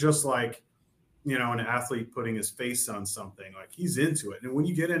isn't just like, an athlete putting his face on something. Like he's into it. And when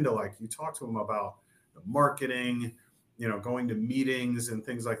you get into you talk to him about the marketing, going to meetings and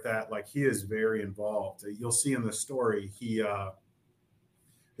things like that, like he is very involved. You'll see in the story,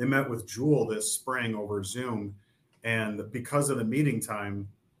 they met with Jewel this spring over Zoom. And because of the meeting time,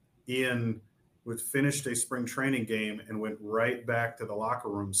 Ian finished a spring training game and went right back to the locker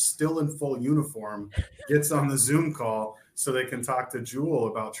room, still in full uniform, gets on the Zoom call so they can talk to Jewel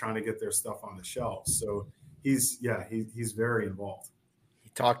about trying to get their stuff on the shelves. So he's very involved. He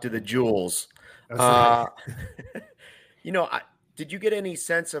talked to the Jewels. Right. Did you get any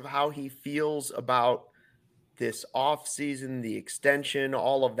sense of how he feels about this off season, the extension,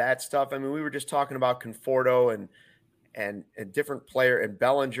 all of that stuff? I mean, we were just talking about Conforto and different player and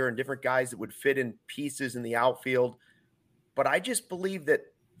Bellinger and different guys that would fit in pieces in the outfield. But I just believe that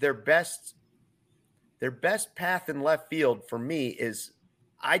their best path in left field for me is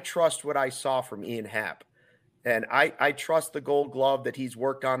I trust what I saw from Ian Happ. And I trust the Gold Glove that he's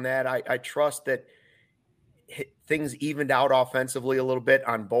worked on that. I trust that things evened out offensively a little bit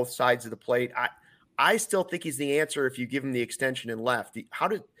on both sides of the plate. I still think he's the answer if you give him the extension in left. Did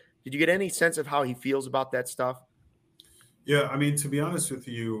you get any sense of how he feels about that stuff? Yeah, I mean, to be honest with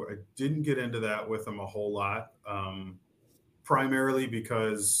you, I didn't get into that with him a whole lot, primarily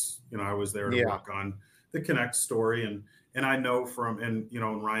because, I was there to work on the Connect story. And I know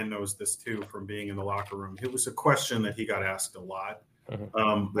and Ryan knows this too, from being in the locker room, it was a question that he got asked a lot.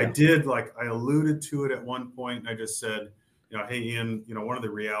 I alluded to it at one point. And I just said, hey, Ian, one of the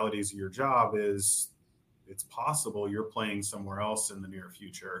realities of your job is it's possible you're playing somewhere else in the near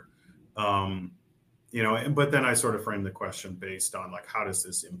future. But then I sort of framed the question based on how does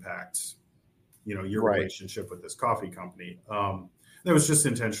this impact, your relationship with this coffee company? That was just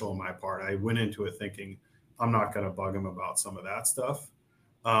intentional on my part. I went into it thinking I'm not going to bug him about some of that stuff.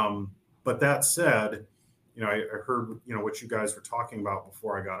 But that said, I heard, what you guys were talking about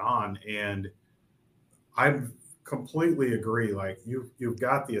before I got on, and I completely agree. Like you've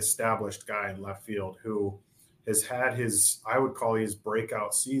got the established guy in left field who has had I would call his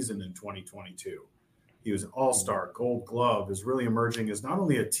breakout season in 2022. He was an all-star, Gold Glove, is really emerging as not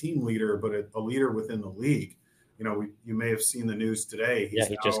only a team leader, but a leader within the league. You may have seen the news today. He's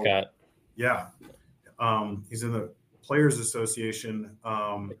in the Players Association.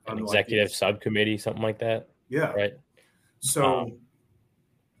 An executive subcommittee, something like that. Yeah. Right. So,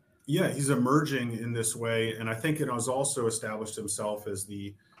 he's emerging in this way. And I think it has also established himself as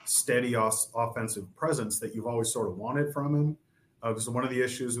the steady offensive presence that you've always sort of wanted from him. Because one of the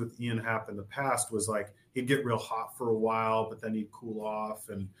issues with Ian Happ in the past was he'd get real hot for a while, but then he'd cool off.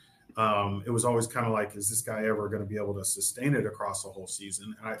 And it was always kind of like, is this guy ever going to be able to sustain it across the whole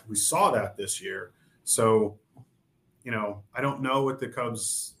season? And we saw that this year. So, I don't know what the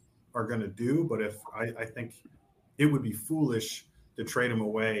Cubs are going to do, but I think it would be foolish to trade him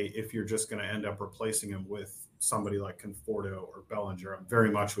away if you're just going to end up replacing him with somebody like Conforto or Bellinger. I'm very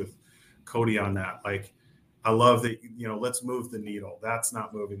much with Cody on that. I love that, let's move the needle. That's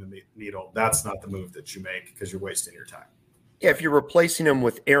not moving the needle. That's not the move that you make because you're wasting your time. Yeah, if you're replacing him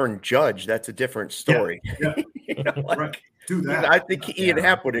with Aaron Judge, that's a different story. Yeah. Right. Do that. I think Ian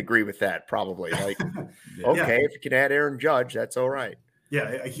Happ would agree with that probably. If you can add Aaron Judge, that's all right.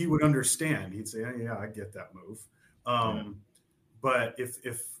 Yeah, he would understand. He'd say, yeah, I get that move. But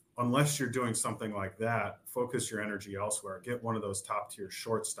if unless you're doing something like that, focus your energy elsewhere. Get one of those top tier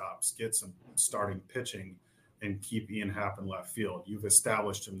shortstops. Get some starting pitching. and keep Ian Happ in left field. You've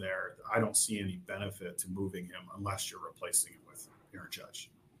established him there. I don't see any benefit to moving him unless you're replacing him with Aaron Judge.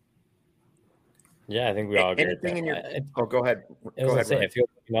 Yeah, I think we all agree. Anything in your go ahead. I feel like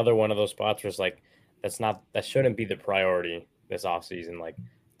another one of those spots where it's like that shouldn't be the priority this offseason. Like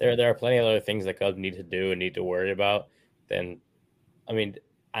there are plenty of other things that Cubs need to do and need to worry about. Then, I mean,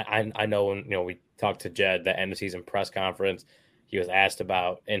 I know when we talked to Jed the end of season press conference, he was asked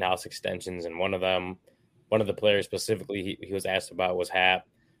about in-house extensions, and one of the players specifically he was asked about was Happ,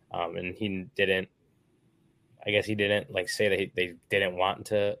 and he didn't like say that they didn't want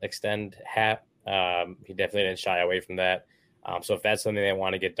to extend Happ. He definitely didn't shy away from that. So if that's something they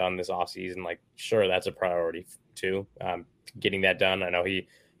want to get done this offseason, like, sure, that's a priority too. Getting that done. I know he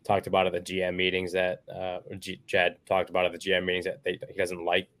talked about at the GM meetings that Jed talked about at the GM meetings that he doesn't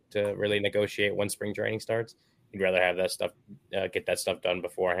like to really negotiate when spring training starts. He'd rather have that stuff, get that stuff done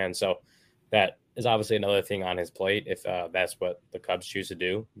beforehand. So that is obviously another thing on his plate. If that's what the Cubs choose to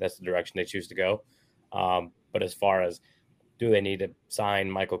do, that's the direction they choose to go. But as far as do they need to sign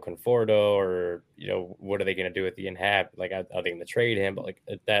Michael Conforto, or what are they going to do with Ian Happ? Like, are they going to trade him? But like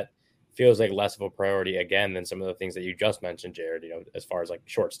that feels like less of a priority again than some of the things that you just mentioned, Jared. As far as like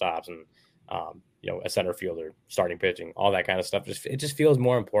shortstops and a center fielder, starting pitching, all that kind of stuff. It just feels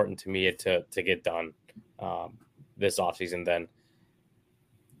more important to me to get done this offseason than.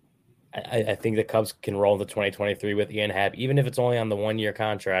 I think the Cubs can roll into 2023 with Ian Happ, even if it's only on the 1-year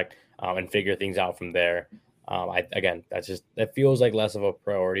contract, and figure things out from there. That feels like less of a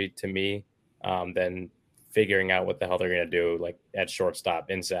priority to me than figuring out what the hell they're going to do, like at shortstop,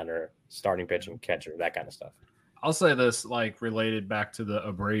 in center, starting pitching, catcher, that kind of stuff. I'll say this, like, related back to the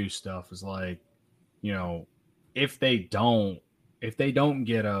Abreu stuff, is like, if they don't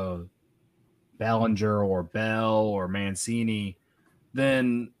get a Bellinger or Bell or Mancini,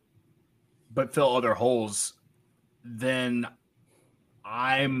 but fill other holes, then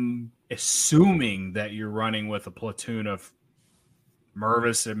I'm assuming that you're running with a platoon of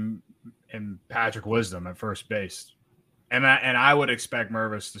Mervis and Patrick Wisdom at first base. And I would expect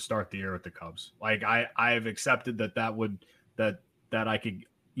Mervis to start the year with the Cubs. Like, I have accepted that I could,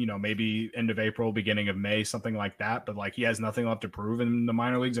 maybe end of April, beginning of May, something like that. But like, he has nothing left to prove in the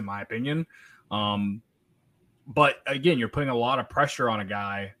minor leagues, in my opinion. But again, you're putting a lot of pressure on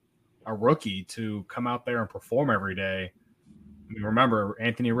a rookie, to come out there and perform every day. I mean, remember,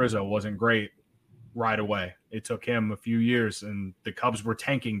 Anthony Rizzo wasn't great right away. It took him a few years, and the Cubs were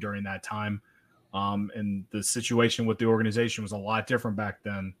tanking during that time. And the situation with the organization was a lot different back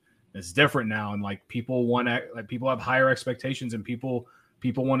then. It's different now, and like, people have higher expectations, and people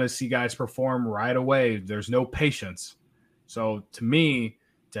want to see guys perform right away. There's no patience. So to me,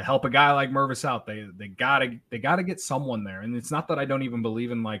 to help a guy like Mervis out, they gotta get someone there. And it's not that I don't even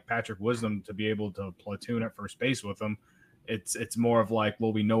believe in like Patrick Wisdom to be able to platoon at first base with him. It's more of like,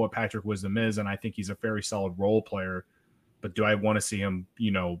 well, we know what Patrick Wisdom is, and I think he's a very solid role player. But do I want to see him,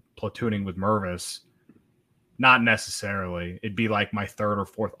 platooning with Mervis? Not necessarily. It'd be like my third or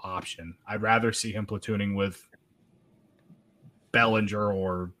fourth option. I'd rather see him platooning with Bellinger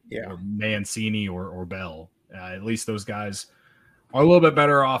or Mancini or Bell. At least those guys are a little bit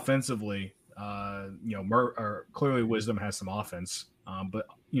better offensively. Clearly Wisdom has some offense, but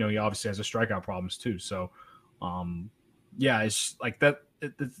he obviously has a strikeout problems too. So, it's like that.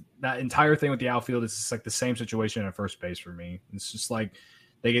 That entire thing with the outfield is just like the same situation at first base for me. It's just like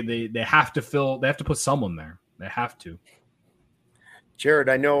they have to put someone there. They have to. Jared,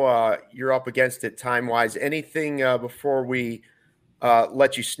 I know you're up against it time wise. Anything before we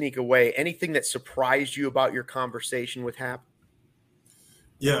let you sneak away? Anything that surprised you about your conversation with Happ?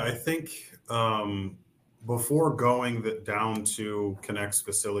 Yeah, I think before going down to Connect's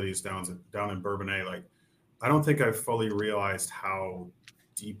facilities down in Bourbonnais, like, I don't think I've fully realized how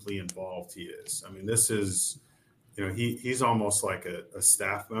deeply involved he is. I mean, this is, he's almost like a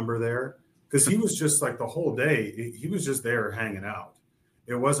staff member there, because he was just like the whole day, he was just there hanging out.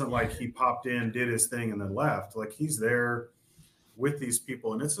 It wasn't like he popped in, did his thing, and then left. Like, he's there with these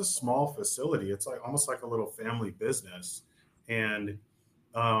people, and it's a small facility. It's like almost like a little family business. And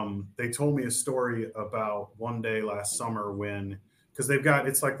they told me a story about one day last summer because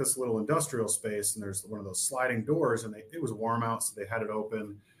it's like this little industrial space, and there's one of those sliding doors, and it was warm out, so they had it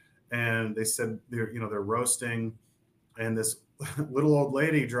open, and they said they're roasting, and this little old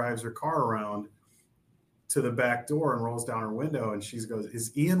lady drives her car around to the back door and rolls down her window, and she goes,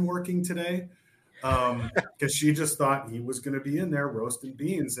 "Is Ian working today?" Because she just thought he was going to be in there roasting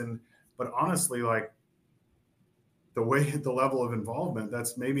beans, but honestly, like, the level of involvement,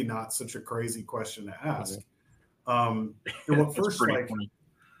 that's maybe not such a crazy question to ask. First, like, funny.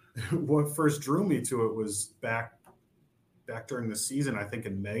 what first drew me to it was back during the season, I think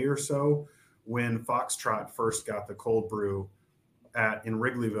in May or so, when Foxtrot first got the cold brew in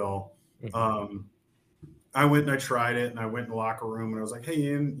Wrigleyville. I went and I tried it, and I went in the locker room and I was like, "Hey,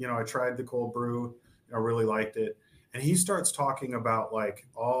 Ian, I tried the cold brew. I really liked it." And he starts talking about like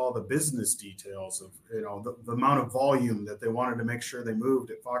all the business details of, the amount of volume that they wanted to make sure they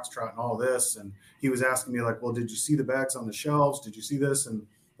moved at Foxtrot and all this. And he was asking me like, "Well, did you see the bags on the shelves? Did you see this?" And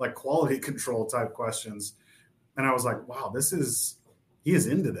like quality control type questions. And I was like, wow, he is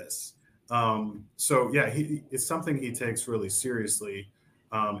into this. So yeah, it's something he takes really seriously,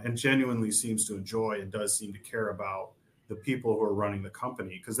 and genuinely seems to enjoy and does seem to care about the people who are running the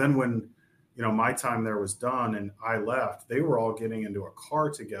company. Because then when, my time there was done and I left, they were all getting into a car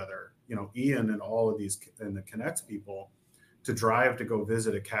together, Ian and all of these and the Connect people, to drive to go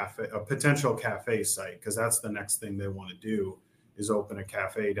visit a potential cafe site. Because that's the next thing they want to do, is open a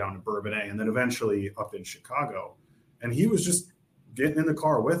cafe down in Bourbonnais and then eventually up in Chicago. And he was just getting in the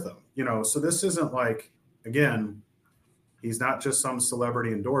car with them, so this isn't like, again, he's not just some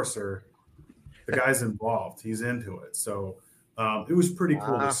celebrity endorser. The guy's involved. He's into it. So it was pretty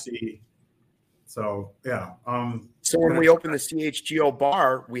cool to see. So, yeah. So when we open the CHGO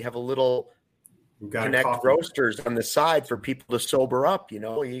bar, we have a little Connect Roasters on the side for people to sober up.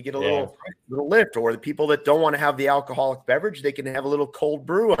 You get a little lift, or the people that don't want to have the alcoholic beverage, they can have a little cold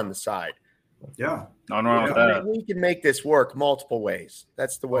brew on the side. Yeah. We can make this work multiple ways.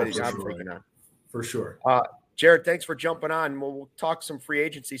 That's the way I'm thinking on. For sure. Jared, thanks for jumping on. We'll talk some free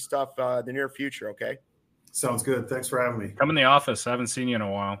agency stuff the near future, okay? Sounds good. Thanks for having me. Come in the office. I haven't seen you in a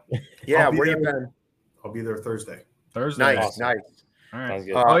while. Yeah, where you been? I'll be there Thursday. Nice. Awesome. Nice. All right.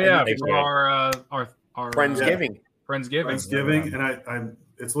 For our Friendsgiving. Friendsgiving, and I'm.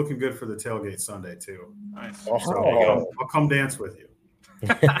 It's looking good for the tailgate Sunday too. Nice. So I'll come dance with you.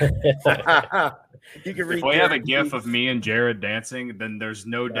 You can if we have a gif of me and Jared dancing, then there's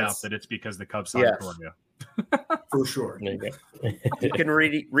no doubt that it's because the Cubs signed Correa. For sure. You can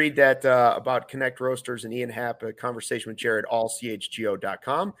read that about Connect Roasters and Ian Happ, a conversation with Jared,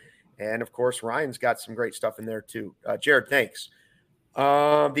 allchgo.com. And of course, Ryan's got some great stuff in there too. Jared, thanks.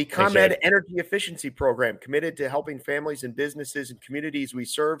 The ComEd Energy Efficiency Program, committed to helping families and businesses and communities we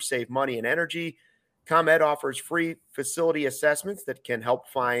serve save money and energy. ComEd offers free facility assessments that can help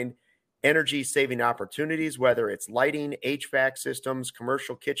find energy-saving opportunities, whether it's lighting, HVAC systems,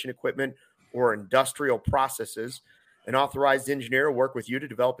 commercial kitchen equipment, or industrial processes. An authorized engineer will work with you to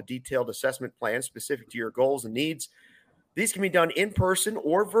develop a detailed assessment plan specific to your goals and needs. These can be done in person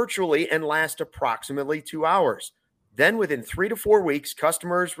or virtually and last approximately 2 hours. Then within 3 to 4 weeks,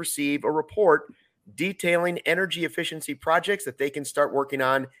 customers receive a report detailing energy efficiency projects that they can start working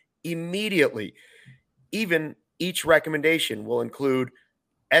on immediately. Even each recommendation will include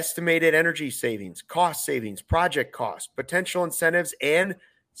estimated energy savings, cost savings, project costs, potential incentives, and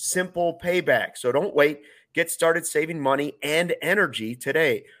simple payback. So don't wait. Get started saving money and energy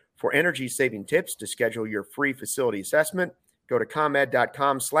today. For energy saving tips, to schedule your free facility assessment, go to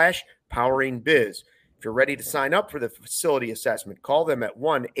comed.com/poweringbiz. If you're ready to sign up for the facility assessment, call them at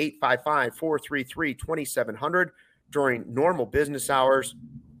 1-855-433-2700 during normal business hours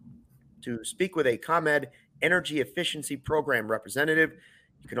to speak with a ComEd Energy Efficiency Program representative.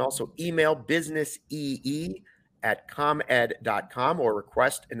 You can also email businessee@comed.com or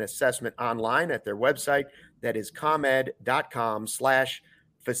request an assessment online at their website. That is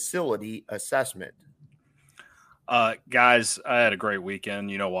comed.com/facility assessment. Guys, I had a great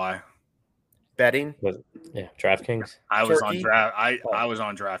weekend. You know why? Betting? Yeah, DraftKings. I was on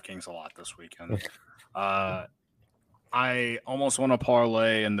DraftKings a lot this weekend. I almost won a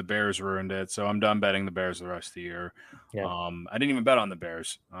parlay and the Bears ruined it, so I'm done betting the Bears the rest of the year. Yeah. I didn't even bet on the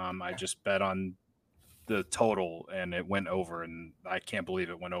Bears. I just bet on the total, and it went over, and I can't believe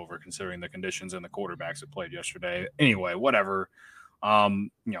it went over considering the conditions and the quarterbacks that played yesterday. Anyway, whatever.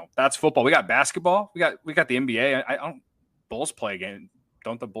 That's football. We got basketball. We got the NBA. I don't. Bulls play again.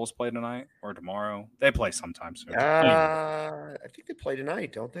 Don't the Bulls play tonight or tomorrow? They play sometime soon. I think they play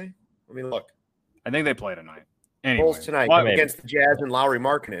tonight, don't they? Let me look. I think they play tonight. Anyway, Bulls tonight against the Jazz and Lauri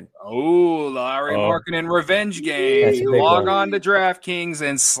Markkanen. Oh, Lauri Markkanen revenge game. Log on to DraftKings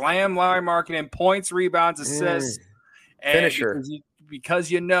and slam Lauri Markkanen points, rebounds, assists. Finisher. Because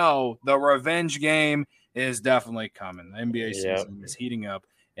the revenge game is definitely coming. The NBA season is heating up,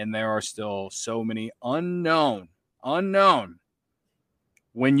 and there are still so many unknown.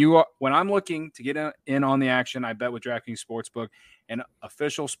 When I'm looking to get in on the action, I bet with DraftKings Sportsbook, an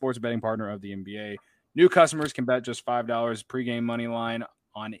official sports betting partner of the NBA. New customers can bet just $5 pregame money line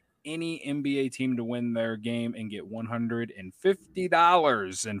on any NBA team to win their game and get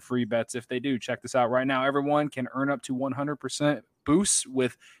 $150 in free bets if they do. Check this out right now. Everyone can earn up to 100% boosts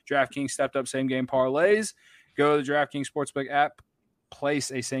with DraftKings stepped up same game parlays. Go to the DraftKings Sportsbook app,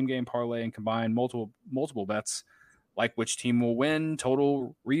 place a same game parlay, and combine multiple bets like which team will win,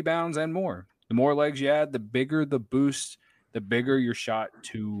 total rebounds, and more. The more legs you add, the bigger the boost, the bigger your shot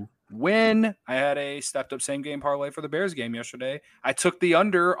to win. I had a stepped up same game parlay for the Bears game yesterday. I took the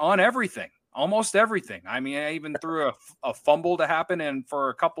under on everything, almost everything. I mean, I even threw a fumble to happen and for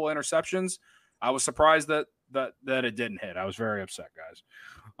a couple interceptions. I was surprised that it didn't hit. I was very upset, guys.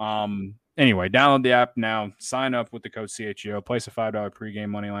 Anyway, download the app now. Sign up with the code CHGO. Place a $5 pregame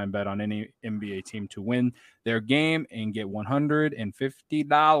moneyline bet on any NBA team to win their game and get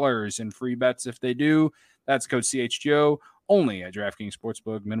 $150 in free bets if they do. That's code CHGO. Only at DraftKings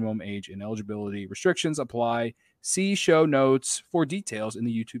Sportsbook. Minimum age and eligibility restrictions apply. See show notes for details in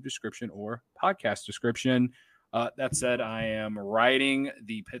the YouTube description or podcast description. That said, I am riding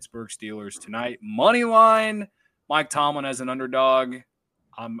the Pittsburgh Steelers tonight. Money line. Mike Tomlin as an underdog.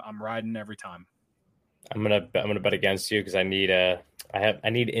 I'm riding every time. I'm gonna bet against you because I need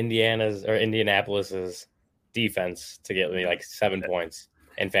Indianapolis's defense to get me like 7 points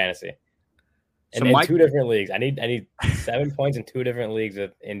in fantasy. And in 2 different leagues. I need 7 points in 2 different leagues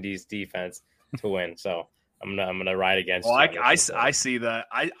with Indy's defense to win. So I'm gonna ride against you. I see that.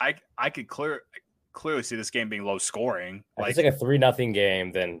 I could clearly see this game being low scoring. If it's like a 3-0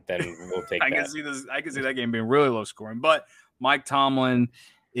 game, then we'll take that. I can see that game being really low scoring. But Mike Tomlin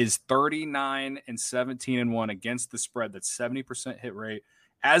is 39-17-1 against the spread. That's 70% hit rate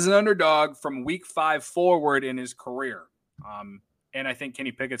as an underdog from week 5 forward in his career. And I think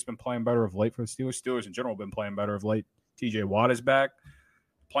Kenny Pickett's been playing better of late for the Steelers. Steelers in general have been playing better of late. TJ Watt is back,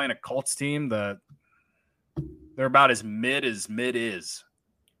 playing a Colts team that they're about as mid is.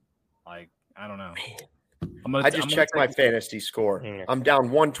 Like, I don't know. I just checked my fantasy score. I'm down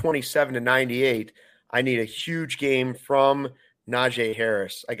 127-98. I need a huge game from Najee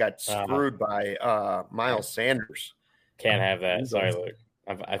Harris. I got screwed by Miles Sanders. Can't have that. Sorry, Luke.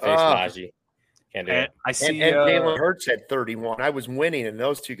 I faced Najee. Can't do it. I see. And Jalen Hurts at 31. I was winning, and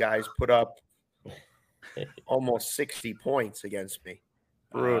those two guys put up almost 60 points against me.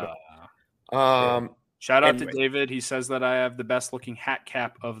 Brutal. Shout out to David. He says that I have the best looking hat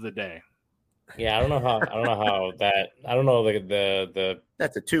cap of the day. Yeah, I don't know how that. I don't know the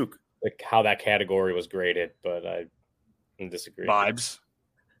that's a toque. How that category was graded, but I disagree. Vibes.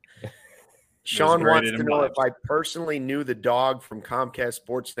 Sean wants to know if I personally knew the dog from Comcast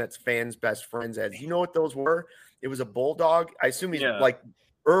Sportsnet's fans' best friends as. You know what those were? It was a bulldog. I assume he's like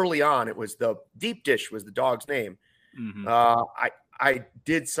early on. It was the Deep Dish was the dog's name. Mm-hmm. I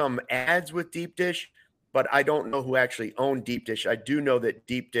did some ads with Deep Dish, but I don't know who actually owned Deep Dish. I do know that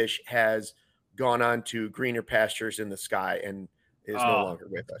Deep Dish has gone on to greener pastures in the sky and is no longer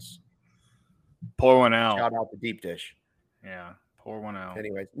with us. Pour one out. Shout out to Deep Dish. Yeah, pour one out.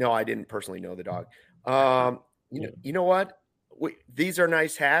 Anyways, no, I didn't personally know the dog. You know what? These are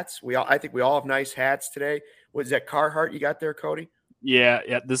nice hats. I think we all have nice hats today. Was that Carhartt you got there, Cody?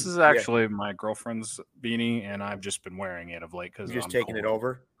 Yeah. This is actually my girlfriend's beanie, and I've just been wearing it of late because I'm just taking it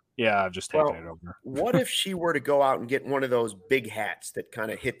over. Yeah, I've just taken it over. What if she were to go out and get one of those big hats that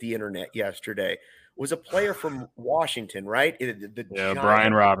kind of hit the internet yesterday? It was a player from Washington, right?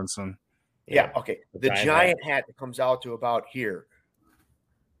 Brian Robinson. Yeah, okay. The giant hat that comes out to about here.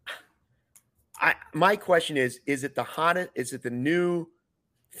 My question is it the hottest? Is it the new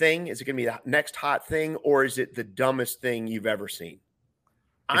thing? Is it going to be the next hot thing, or is it the dumbest thing you've ever seen?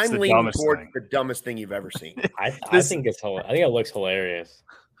 I'm leaning towards the dumbest thing you've ever seen. I think it looks hilarious.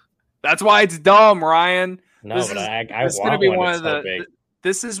 That's why it's dumb, Ryan. No, this is going to be one of the.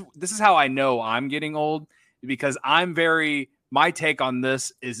 This is how I know I'm getting old because my take on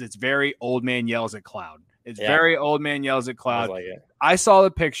this is it's very old man yells at cloud. It's very old man yells at cloud. I saw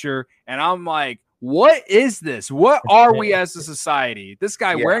the picture and I'm like, what is this? What are we as a society? This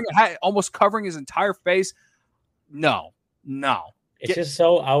guy wearing a hat, almost covering his entire face. No. It's just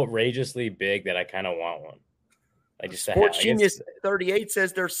so outrageously big that I kind of want one. Like just Sports Genius 38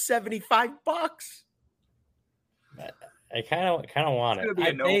 says they're $75. I kind of want it. It's gonna be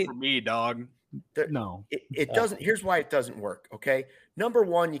a no for me, dog. No, it doesn't. Here's why it doesn't work. Okay, number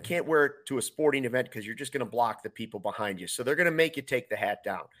one, you can't wear it to a sporting event because you're just going to block the people behind you. So they're going to make you take the hat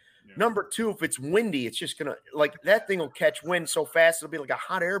down. Yeah. Number two, if it's windy, it's just going to that thing will catch wind so fast it'll be like a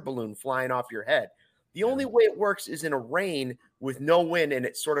hot air balloon flying off your head. The only way it works is in a rain with no wind, and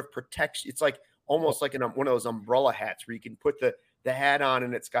it sort of protects. It's like almost like one of those umbrella hats where you can put the hat on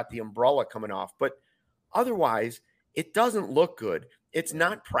and it's got the umbrella coming off. But otherwise, It doesn't look good. It's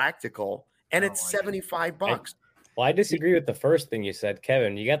not practical, and it's $75. Well, I disagree with the first thing you said,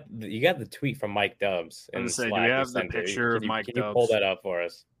 Kevin. You got the tweet from Mike Dubs. I'm gonna say, do we have the picture of Mike Dubs? Can you pull that up for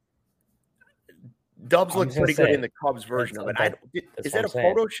us? Dubs looks pretty good in the Cubs version of it. Is that a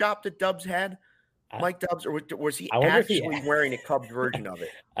Photoshop that Dubs had? Mike Dubs, or was he actually wearing a Cubs version of it?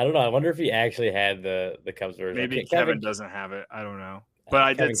 I don't know. I wonder if he actually had the Cubs version. Maybe Kevin doesn't have it. I don't know. But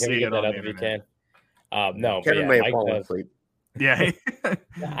I did see it on the internet. No, Kevin may have fallen asleep. Yeah.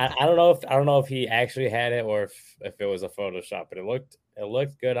 I don't know if he actually had it or if it was a Photoshop, but it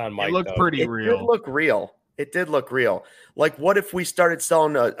looked good on Mike. It looked pretty real. It did look real. Like, what if we started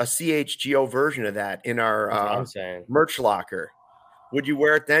selling a CHGO version of that in our merch locker? Would you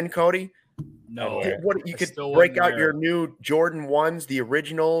wear it then, Cody? No. You could break out your new Jordan 1s, the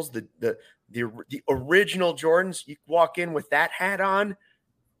originals, the original Jordans. You walk in with that hat on.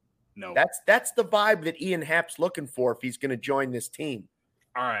 No. That's the vibe that Ian Happ's looking for if he's going to join this team.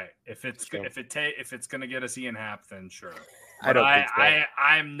 All right. If it's going to get us Ian Happ, then sure. But I don't think so.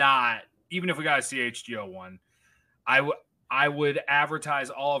 I'm not. Even if we got a CHGO one, I would advertise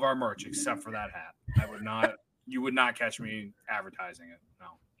all of our merch except for that hat. I would not. You would not catch me advertising it.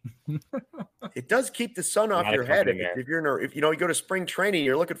 No. It does keep the sun off your head if you go to spring training,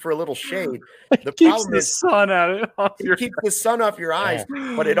 you're looking for a little shade. The problem is it keeps the sun off your eyes,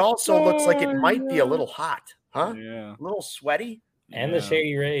 but it also looks like it might be a little hot, huh? Yeah, a little sweaty. And the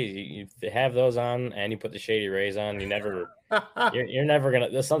shady rays, you have those on, and you put the shady rays on. You're never gonna.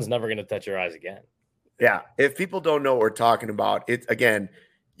 The sun's never gonna touch your eyes again. Yeah, if people don't know what we're talking about, it again,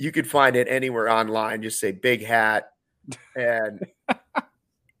 you could find it anywhere online. Just say big hat, and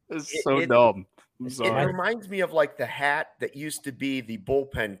it's so dumb. I'm sorry. It reminds me of like the hat that used to be the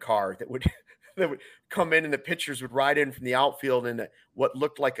bullpen car that would come in, and the pitchers would ride in from the outfield in what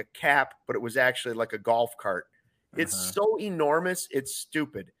looked like a cap, but it was actually like a golf cart. It's so enormous, it's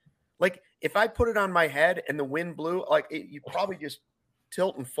stupid. Like, if I put it on my head and the wind blew, you probably just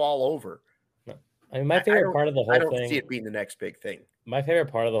tilt and fall over. I mean, my favorite part of the whole thing. I don't see it being the next big thing. My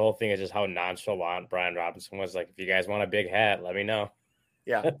favorite part of the whole thing is just how nonchalant Brian Robinson was. Like, if you guys want a big hat, let me know.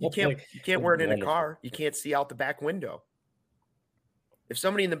 Yeah, you can't wear it in a car. You can't see out the back window. If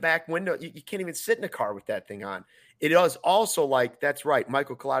somebody in the back window, you can't even sit in a car with that thing on. It is also like, that's right,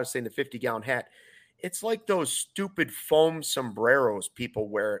 Michael Collado saying the 50-gallon hat. It's like those stupid foam sombreros people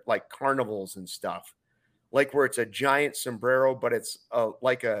wear at like carnivals and stuff, like where it's a giant sombrero, but it's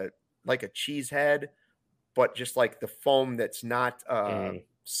like a cheese head, but just like the foam that's not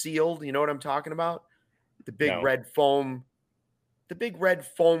sealed. You know what I'm talking about? The big red foam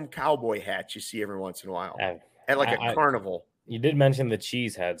cowboy hats you see every once in a while at like a carnival. You did mention the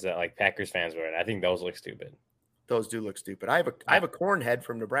cheese heads that like Packers fans wear. I think those look stupid. Those do look stupid. I have a corn head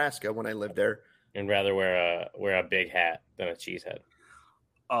from Nebraska when I lived there. And rather wear a big hat than a cheese head.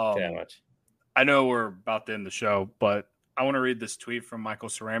 That much. I know we're about to end the show, but I want to read this tweet from Michael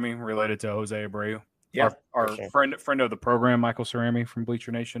Cerami related to Jose Abreu. Yeah, our friend of the program, Michael Cerami from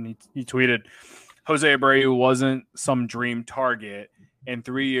Bleacher Nation. He tweeted, Jose Abreu wasn't some dream target. In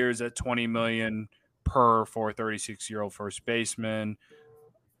 3 years at $20 million per for a 36-year-old first baseman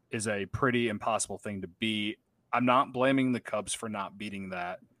is a pretty impossible thing to beat. I'm not blaming the Cubs for not beating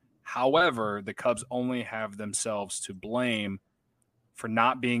that. However, the Cubs only have themselves to blame for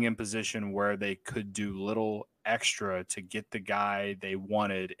not being in position where they could do little extra to get the guy they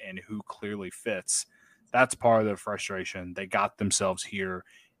wanted and who clearly fits. That's part of the frustration. They got themselves here.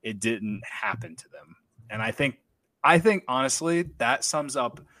 It didn't happen to them. And I think honestly, that sums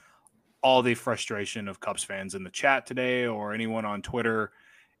up all the frustration of Cubs fans in the chat today or anyone on Twitter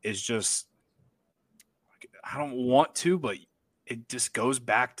is just, I don't want to, but it just goes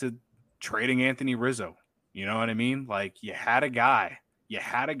back to trading Anthony Rizzo. You know what I mean? Like, you had a guy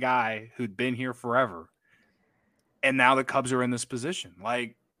who'd been here forever, and now the Cubs are in this position.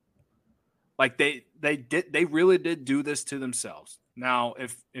 Like they really did do this to themselves. Now,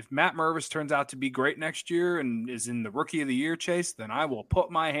 if Matt Mervis turns out to be great next year and is in the Rookie of the Year chase, then I will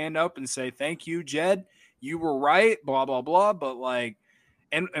put my hand up and say, thank you, Jed. You were right, blah, blah, blah. But like,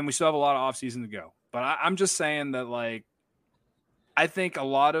 and we still have a lot of offseason to go. But I'm just saying that, like, I think a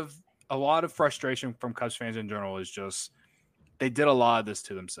lot of frustration from Cubs fans in general is just they did a lot of this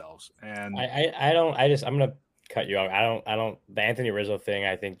to themselves. And I'm gonna cut you off. I don't the Anthony Rizzo thing.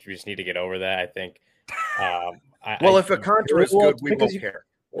 I think you just need to get over that. I think. If a contract is good, we won't care.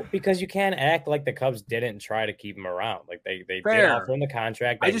 Because you can't act like the Cubs didn't try to keep him around. Like they did offer him the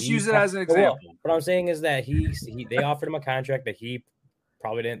contract. I just use it as an example. What I'm saying is that they offered him a contract that he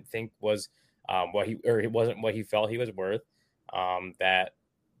probably didn't think was it wasn't what he felt he was worth. That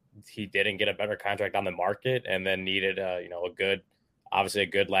he didn't get a better contract on the market, and then needed obviously a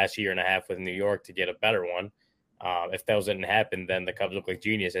good last year and a half with New York to get a better one. If those didn't happen, then the Cubs look like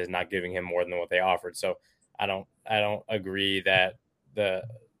geniuses not giving him more than what they offered. So I don't agree that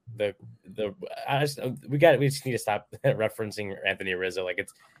we just need to stop referencing Anthony Rizzo. Like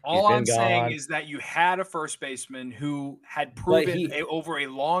all I'm saying is that you had a first baseman who had proven over a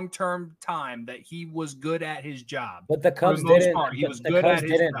long-term time that he was good at his job. But the Cubs didn't. The Cubs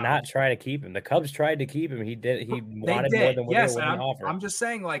didn't not try to keep him. The Cubs tried to keep him. He did. He wanted more than what they offered. I'm just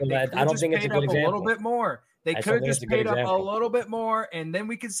saying, like, they could just paid up a little bit more. They could have just paid up a little bit more, and then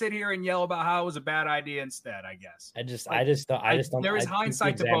we could sit here and yell about how it was a bad idea instead, I guess. I just don't. There is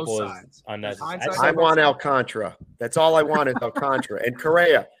hindsight to both sides. I want Alcantara. That's all I want is Alcantara and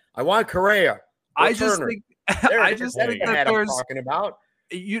Correa. I want Correa. I just think that there's talking about.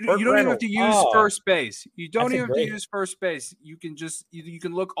 You don't even have to use first base. You don't even have to use first base. You can just you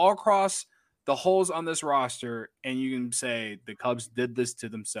can look all across the holes on this roster, and you can say the Cubs did this to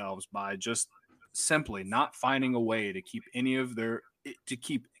themselves by just simply not finding a way to keep any really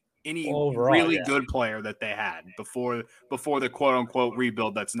good player that they had before the quote unquote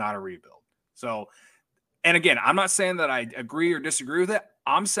rebuild. That's not a rebuild. So, and again, I'm not saying that I agree or disagree with it.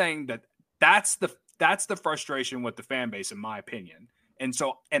 I'm saying that that's the frustration with the fan base, in my opinion. And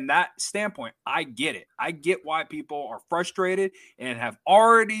so, in that standpoint, I get it. I get why people are frustrated and have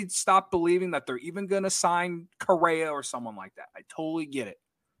already stopped believing that they're even going to sign Correa or someone like that. I totally get it.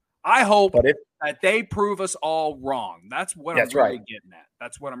 I hope that they prove us all wrong. That's what I'm really getting at.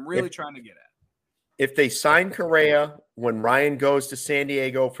 That's what I'm really trying to get at. If they sign Correa when Ryan goes to San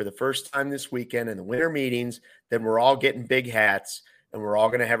Diego for the first time this weekend in the winter meetings, then we're all getting big hats, and we're all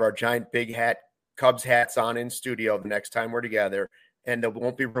going to have our giant big hat Cubs hats on in studio the next time we're together, and there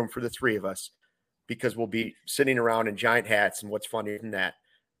won't be room for the three of us because we'll be sitting around in giant hats, and what's funnier than that?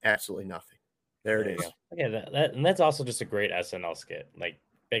 Absolutely nothing. There it is. Yeah, and that's also just a great SNL skit. Like,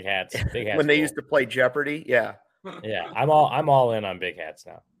 big hats. When they used to play Jeopardy, yeah. Yeah, I'm all in on big hats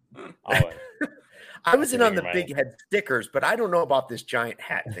now. All in. I was in on the big head stickers, but I don't know about this giant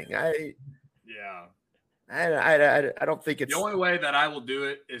hat thing. I don't think it's the only way that I will do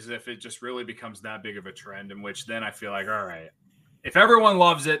it is if it just really becomes that big of a trend, in which then I feel like, all right, if everyone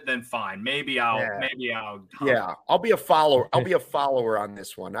loves it, then fine. Maybe I'll. I'll be a follower. I'll be a follower on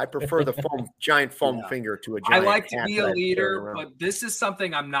this one. I prefer the giant foam finger to a giant. I like to be a leader, but this is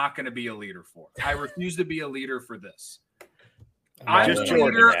something I'm not going to be a leader for. I refuse to be a leader for this. I'm just a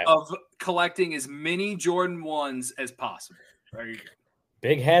leader of collecting as many Jordan 1s as possible. Right?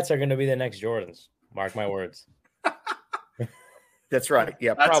 Big hats are going to be the next Jordans. Mark my words. That's right.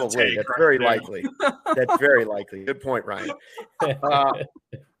 Yeah, probably. That's very likely. That's very likely. Good point, Ryan.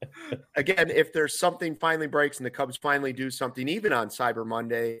 Again, if there's something finally breaks and the Cubs finally do something, even on Cyber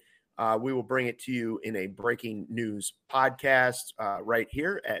Monday, we will bring it to you in a breaking news podcast right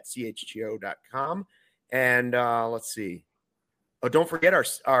here at chgo.com. And let's see. Oh, don't forget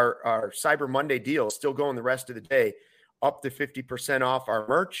our Cyber Monday deal is still going the rest of the day, up to 50% off our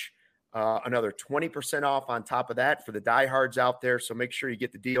merch. Another 20% off on top of that for the diehards out there. So make sure you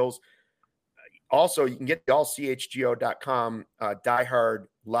get the deals. Also, you can get the allchgo.com diehard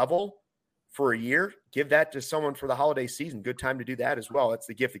level for a year. Give that to someone for the holiday season. Good time to do that as well. That's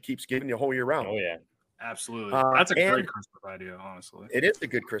the gift that keeps giving you a whole year round. Oh, yeah. Absolutely. That's a great Christmas idea, honestly. It is a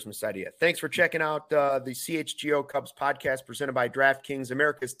good Christmas idea. Thanks for checking out the CHGO Cubs podcast presented by DraftKings,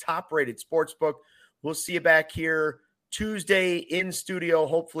 America's top-rated sportsbook. We'll see you back here Tuesday in studio,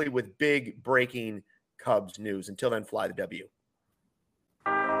 hopefully with big breaking Cubs news. Until then, fly the W.